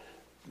Olam,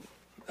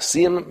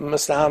 Siyam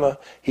Mastama.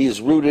 He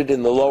is rooted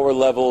in the lower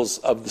levels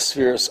of the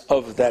spheres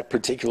of that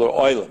particular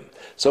Olam.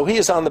 So he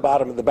is on the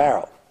bottom of the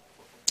barrel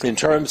in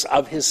terms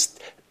of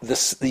the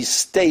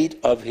state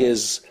of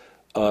his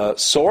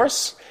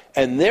source,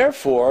 and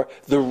therefore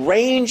the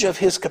range of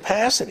his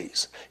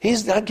capacities.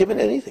 He's not given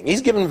anything.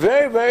 He's given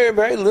very, very,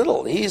 very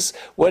little. He's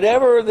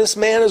whatever this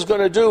man is going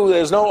to do.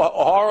 There's no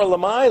hara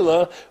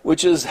lamaila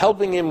which is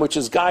helping him, which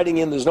is guiding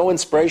him. There's no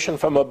inspiration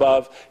from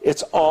above.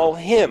 It's all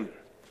him.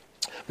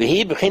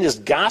 He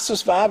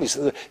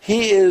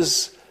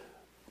is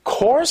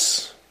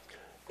coarse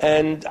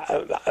and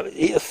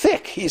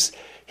thick.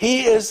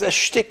 He is a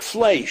shtick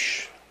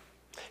fleish.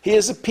 He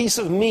is a piece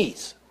of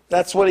meat.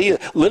 That's what he is,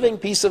 living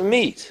piece of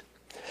meat.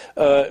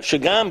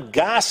 Shagam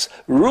gas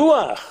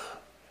ruach.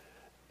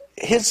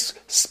 His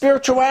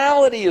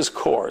spirituality is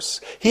coarse.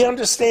 He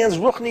understands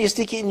ruchni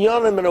yistiki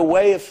inyanim in a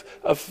way of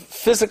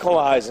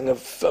physicalizing, of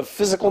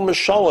physical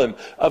mishalim,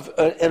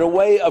 in a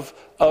way of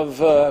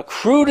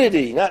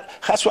crudity.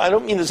 That's why I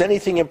don't mean there's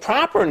anything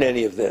improper in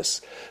any of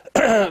this,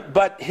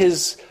 but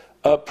his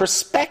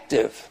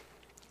perspective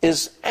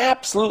is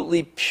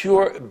absolutely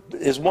pure,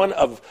 is one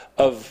of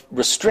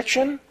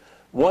restriction,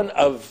 one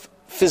of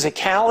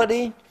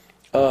physicality,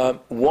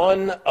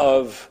 one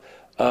of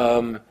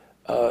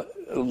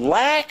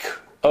lack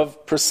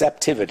of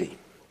perceptivity,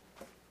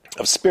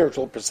 of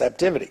spiritual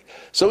perceptivity.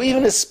 So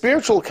even his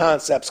spiritual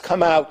concepts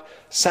come out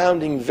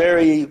sounding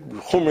very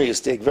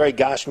humriistic, very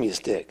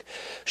gashmiistic.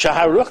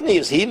 Shahar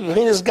Ruchnius, he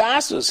is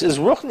gasus. His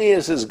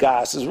Ruchnius is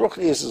gas. His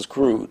Ruchnius is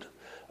crude.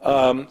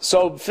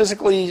 So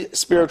physically,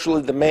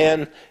 spiritually, the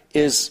man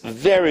is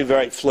very,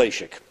 very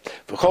fleshik.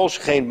 This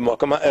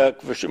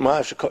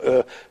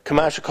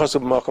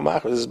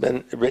has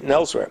been written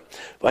elsewhere.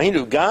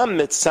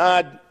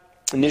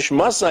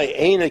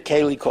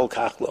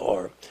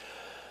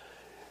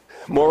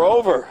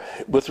 Moreover,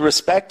 with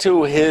respect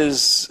to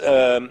his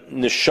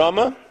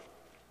neshama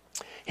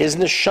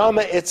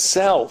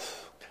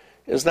itself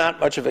is not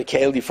much of a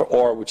keli for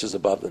or, which is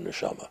above the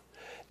neshama.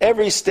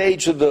 Every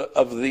stage of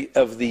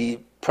the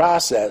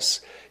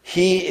process,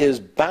 he is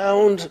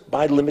bound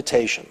by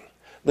limitation.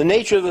 The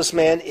nature of this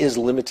man is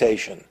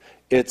limitation.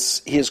 He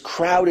is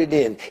crowded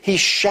in.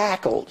 He's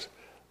shackled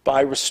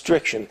by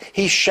restriction.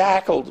 He's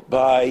shackled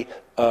by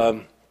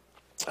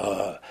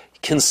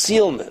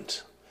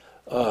concealment.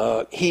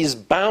 He's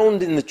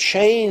bound in the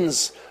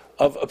chains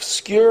of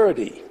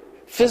obscurity,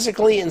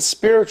 physically and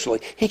spiritually.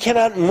 He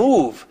cannot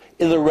move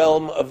in the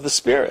realm of the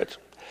spirit.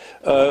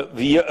 And with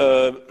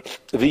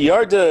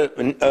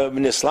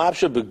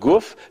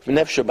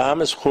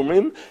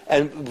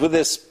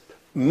this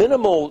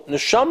minimal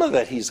neshama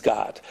that he's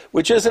got,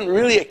 which isn't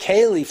really a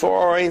keli for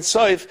or ein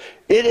soif,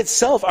 it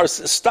itself are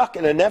stuck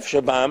in a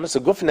nefesh habamis, a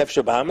guf nefesh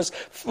habamis,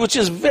 which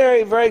is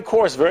very, very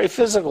coarse, very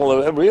physical,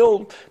 a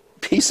real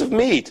piece of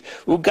meat,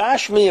 which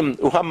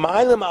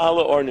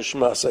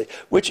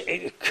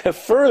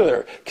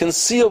further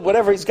conceal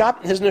whatever he's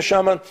got in his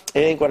neshama, it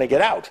ain't going to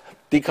get out.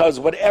 Because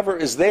whatever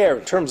is there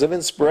in terms of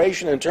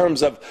inspiration, in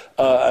terms of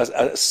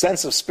a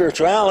sense of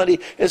spirituality,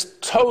 is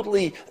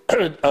totally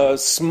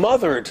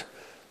smothered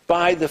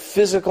by the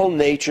physical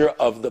nature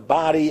of the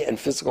body and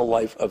physical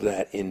life of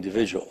that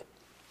individual.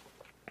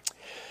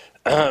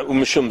 Therefore,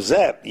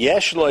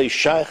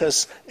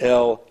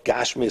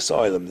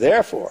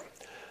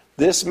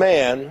 this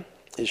man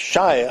is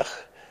shaykh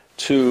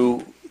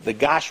to the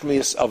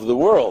gashmius of the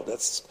world.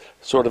 That's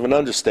sort of an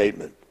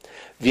understatement.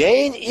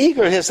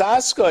 His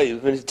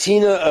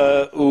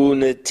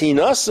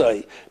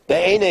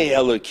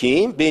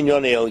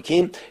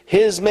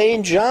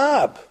main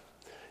job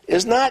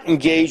is not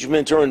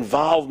engagement or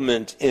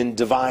involvement in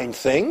divine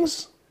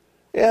things.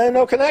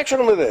 No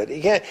connection with it.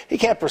 He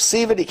can't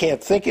perceive it, he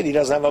can't think it, he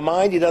doesn't have a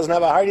mind, he doesn't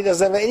have a heart, he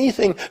doesn't have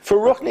anything for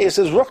Ruchnius.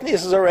 His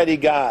Ruchnius is already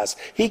gas.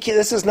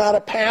 This is not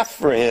a path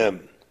for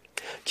him.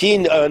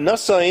 He's given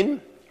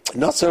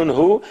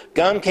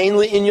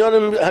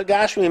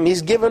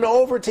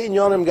over to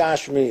inyonim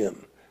gashmiyim.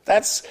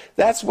 That's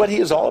what he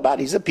is all about.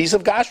 He's a piece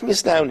of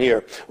gashmis down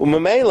here.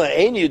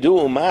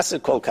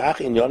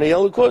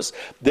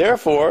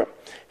 Therefore,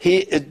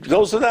 it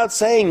goes without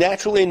saying,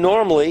 naturally and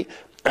normally,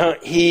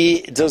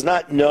 he does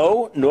not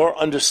know nor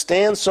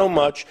understand so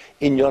much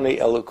inyonei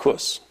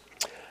elukus.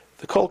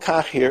 The kol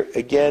kach here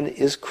again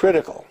is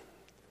critical.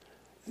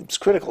 It's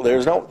critical.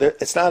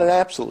 It's not an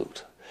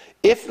absolute.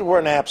 If it were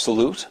an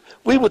absolute,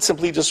 we would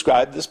simply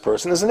describe this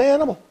person as an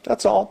animal.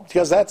 That's all,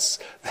 because that's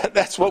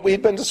what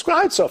we've been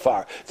described so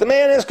far. The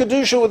man has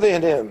kedusha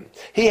within him.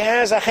 He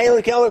has a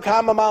chelik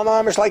elokam amal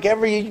mamish like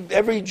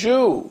every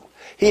Jew.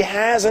 He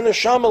has an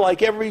neshama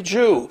like every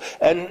Jew.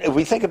 And if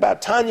we think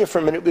about Tanya for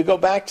a minute, we go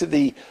back to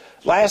the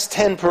last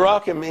 10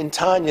 parakim in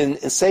Tanya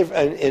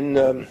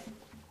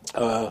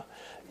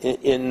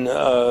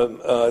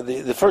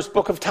the first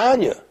book of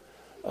Tanya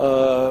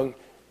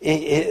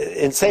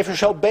in Sefer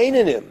Shel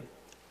Beinanim.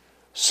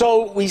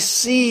 So we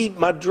see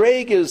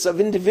madregas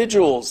of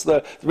individuals.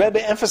 The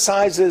Rebbe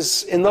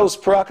emphasizes in those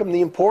parakim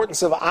the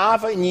importance of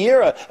ava and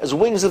yira as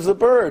wings of the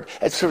bird,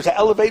 to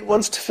elevate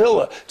one's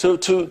tefillah,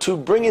 to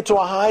bring it to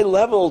a high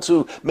level,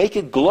 to make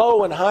it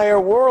glow in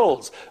higher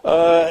worlds.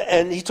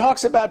 And he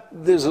talks about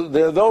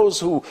there are those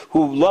who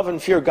love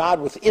and fear God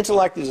with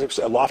intellect. These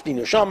are lofty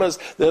neshamas.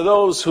 There are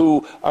those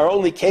who are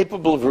only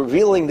capable of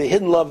revealing the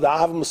hidden love, the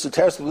ava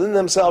musuteres within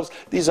themselves.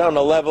 These are on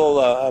a level,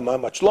 a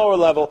much lower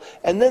level.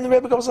 And then the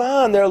Rebbe goes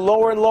on. There are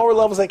lower and lower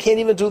levels that can't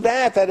even do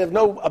that have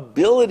no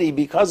ability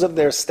because of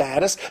their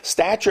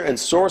stature and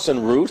source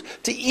and root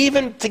to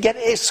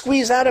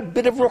squeeze out a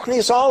bit of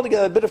ruchnius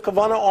altogether, a bit of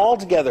kavanah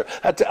altogether,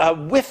 a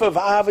whiff of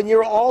av and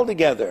yira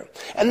altogether.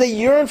 And they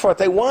yearn for it,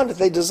 they want it,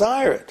 they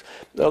desire it.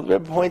 The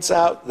Rebbe points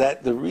out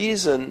that the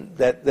reason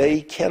that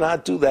they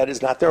cannot do that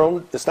is not their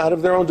own. It's not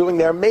of their own doing.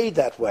 They're made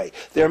that way.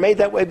 They're made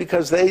that way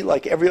because they,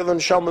 like every other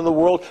neshama in the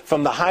world,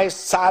 from the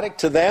highest tzaddik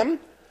to them,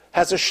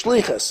 has a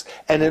shlichus,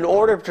 and in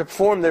order to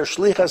perform their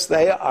shlichus,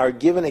 they are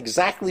given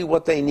exactly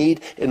what they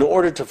need in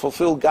order to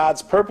fulfill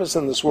God's purpose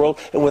in this world,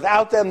 and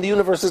without them, the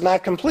universe is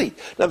not complete.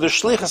 Now, the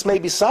shlichus may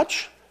be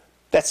such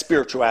that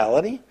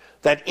spirituality,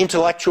 that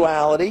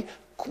intellectuality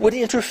would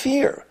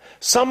interfere.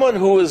 someone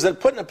who is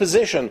put in a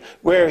position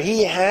where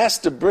he has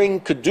to bring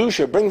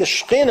Kedusha, bring the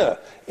Shekhinah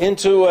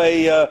into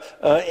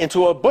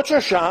a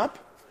butcher shop,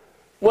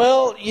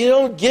 well, you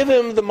don't give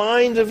him the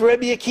mind of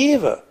Rebbe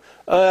Akiva.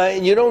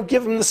 And you don't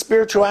give him the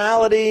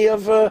spirituality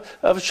of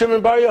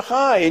Shimon Bar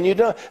Yochai. And you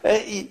don't.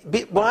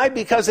 Why?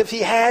 Because if he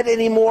had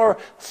any more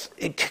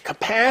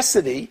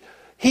capacity,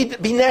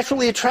 he'd be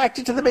naturally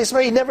attracted to the base.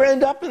 He'd never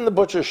end up in the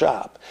butcher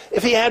shop.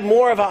 If he had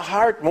more of a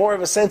heart, more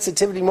of a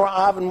sensitivity, more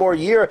av and more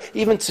yir,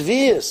 even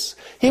tzvius,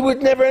 he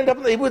would never end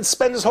up. He would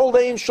spend his whole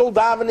day in shul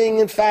davening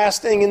and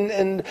fasting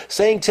and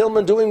saying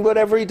Tilman, doing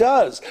whatever he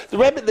does.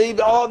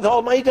 The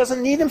Almighty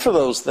doesn't need him for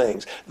those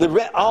things.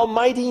 The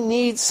Almighty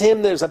needs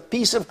him. There's a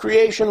piece of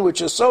creation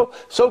which is so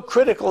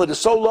critical. It is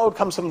so low. It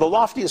comes from the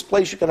loftiest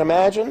place you can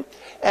imagine,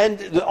 and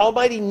the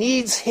Almighty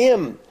needs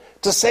him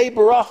to say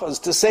barachas,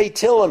 to say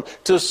Tillim,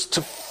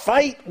 to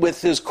fight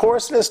with his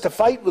coarseness, to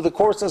fight with the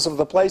coarseness of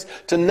the place,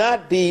 to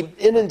not be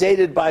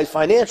inundated by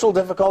financial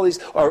difficulties,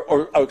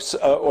 or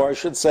I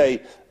should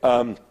say,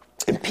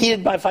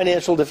 impeded by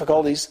financial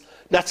difficulties,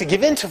 not to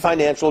give in to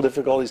financial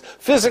difficulties,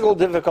 physical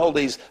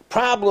difficulties,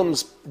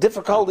 problems,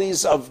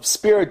 difficulties of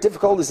spirit,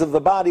 difficulties of the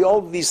body, all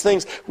of these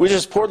things. We're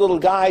just poor little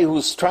guy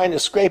who's trying to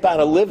scrape out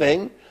a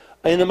living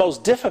in the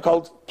most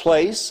difficult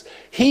place.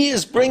 He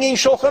is bringing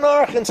Shulchan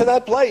Aruch into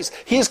that place.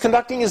 He is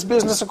conducting his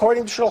business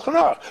according to Shulchan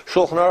Aruch.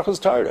 Shulchan Aruch is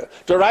Torah.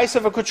 D'oraisa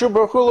v'kutsur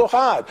baruch hu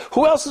l'chad.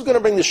 Who else is going to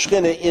bring the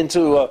Shekhinah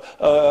into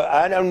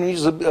I don't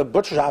use a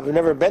butcher shop. I've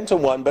never been to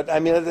one, but I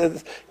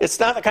mean, it's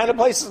not the kind of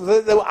place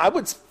that I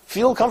would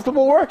feel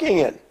comfortable working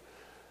in.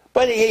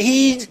 But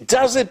he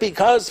does it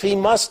because he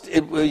must,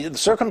 the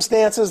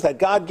circumstances that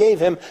God gave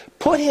him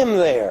put him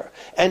there,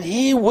 and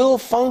he will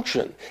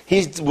function.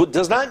 He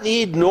does not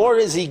need, nor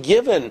is he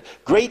given,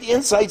 great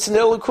insights in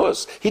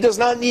Elokus. He does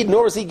not need,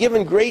 nor is he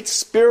given great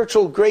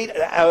spiritual, great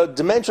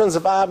dimensions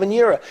of Av and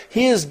Yira.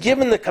 He is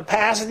given the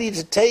capacity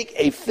to take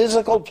a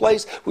physical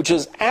place, which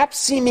is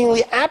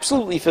seemingly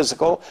absolutely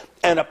physical,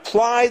 and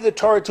apply the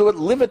Torah to it,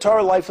 live a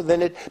Torah life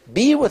within it,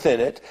 be within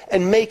it,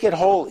 and make it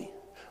holy.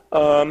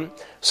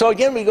 So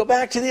again, we go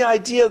back to the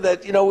idea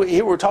that,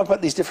 here we're talking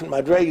about these different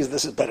madregas,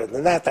 this is better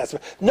than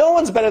that, no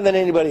one's better than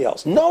anybody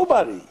else.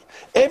 Nobody.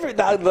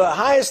 The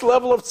highest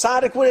level of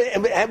tzaddik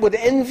would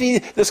envy,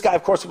 this guy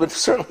of course would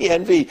certainly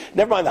envy,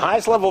 never mind the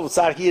highest level of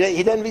tzaddik,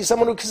 he'd envy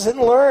someone who can sit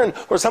and learn,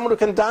 or someone who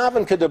can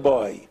daven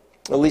kedaboy.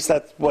 At least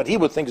that's what he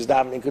would think is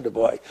davening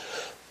kedaboy.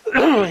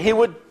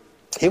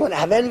 He would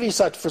have envy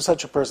for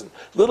such a person.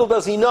 Little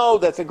does he know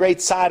that the great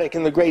tzaddik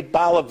and the great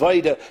Baal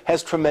Havayah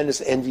has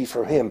tremendous envy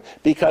for him,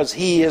 because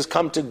he has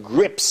come to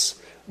grips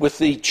with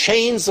the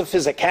chains of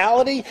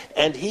physicality,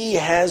 and he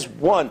has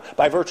won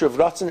by virtue of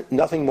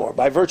nothing more,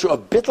 by virtue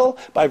of bittul,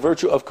 by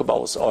virtue of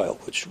Kabbalah's oil,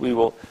 which we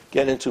will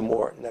get into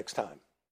more next time.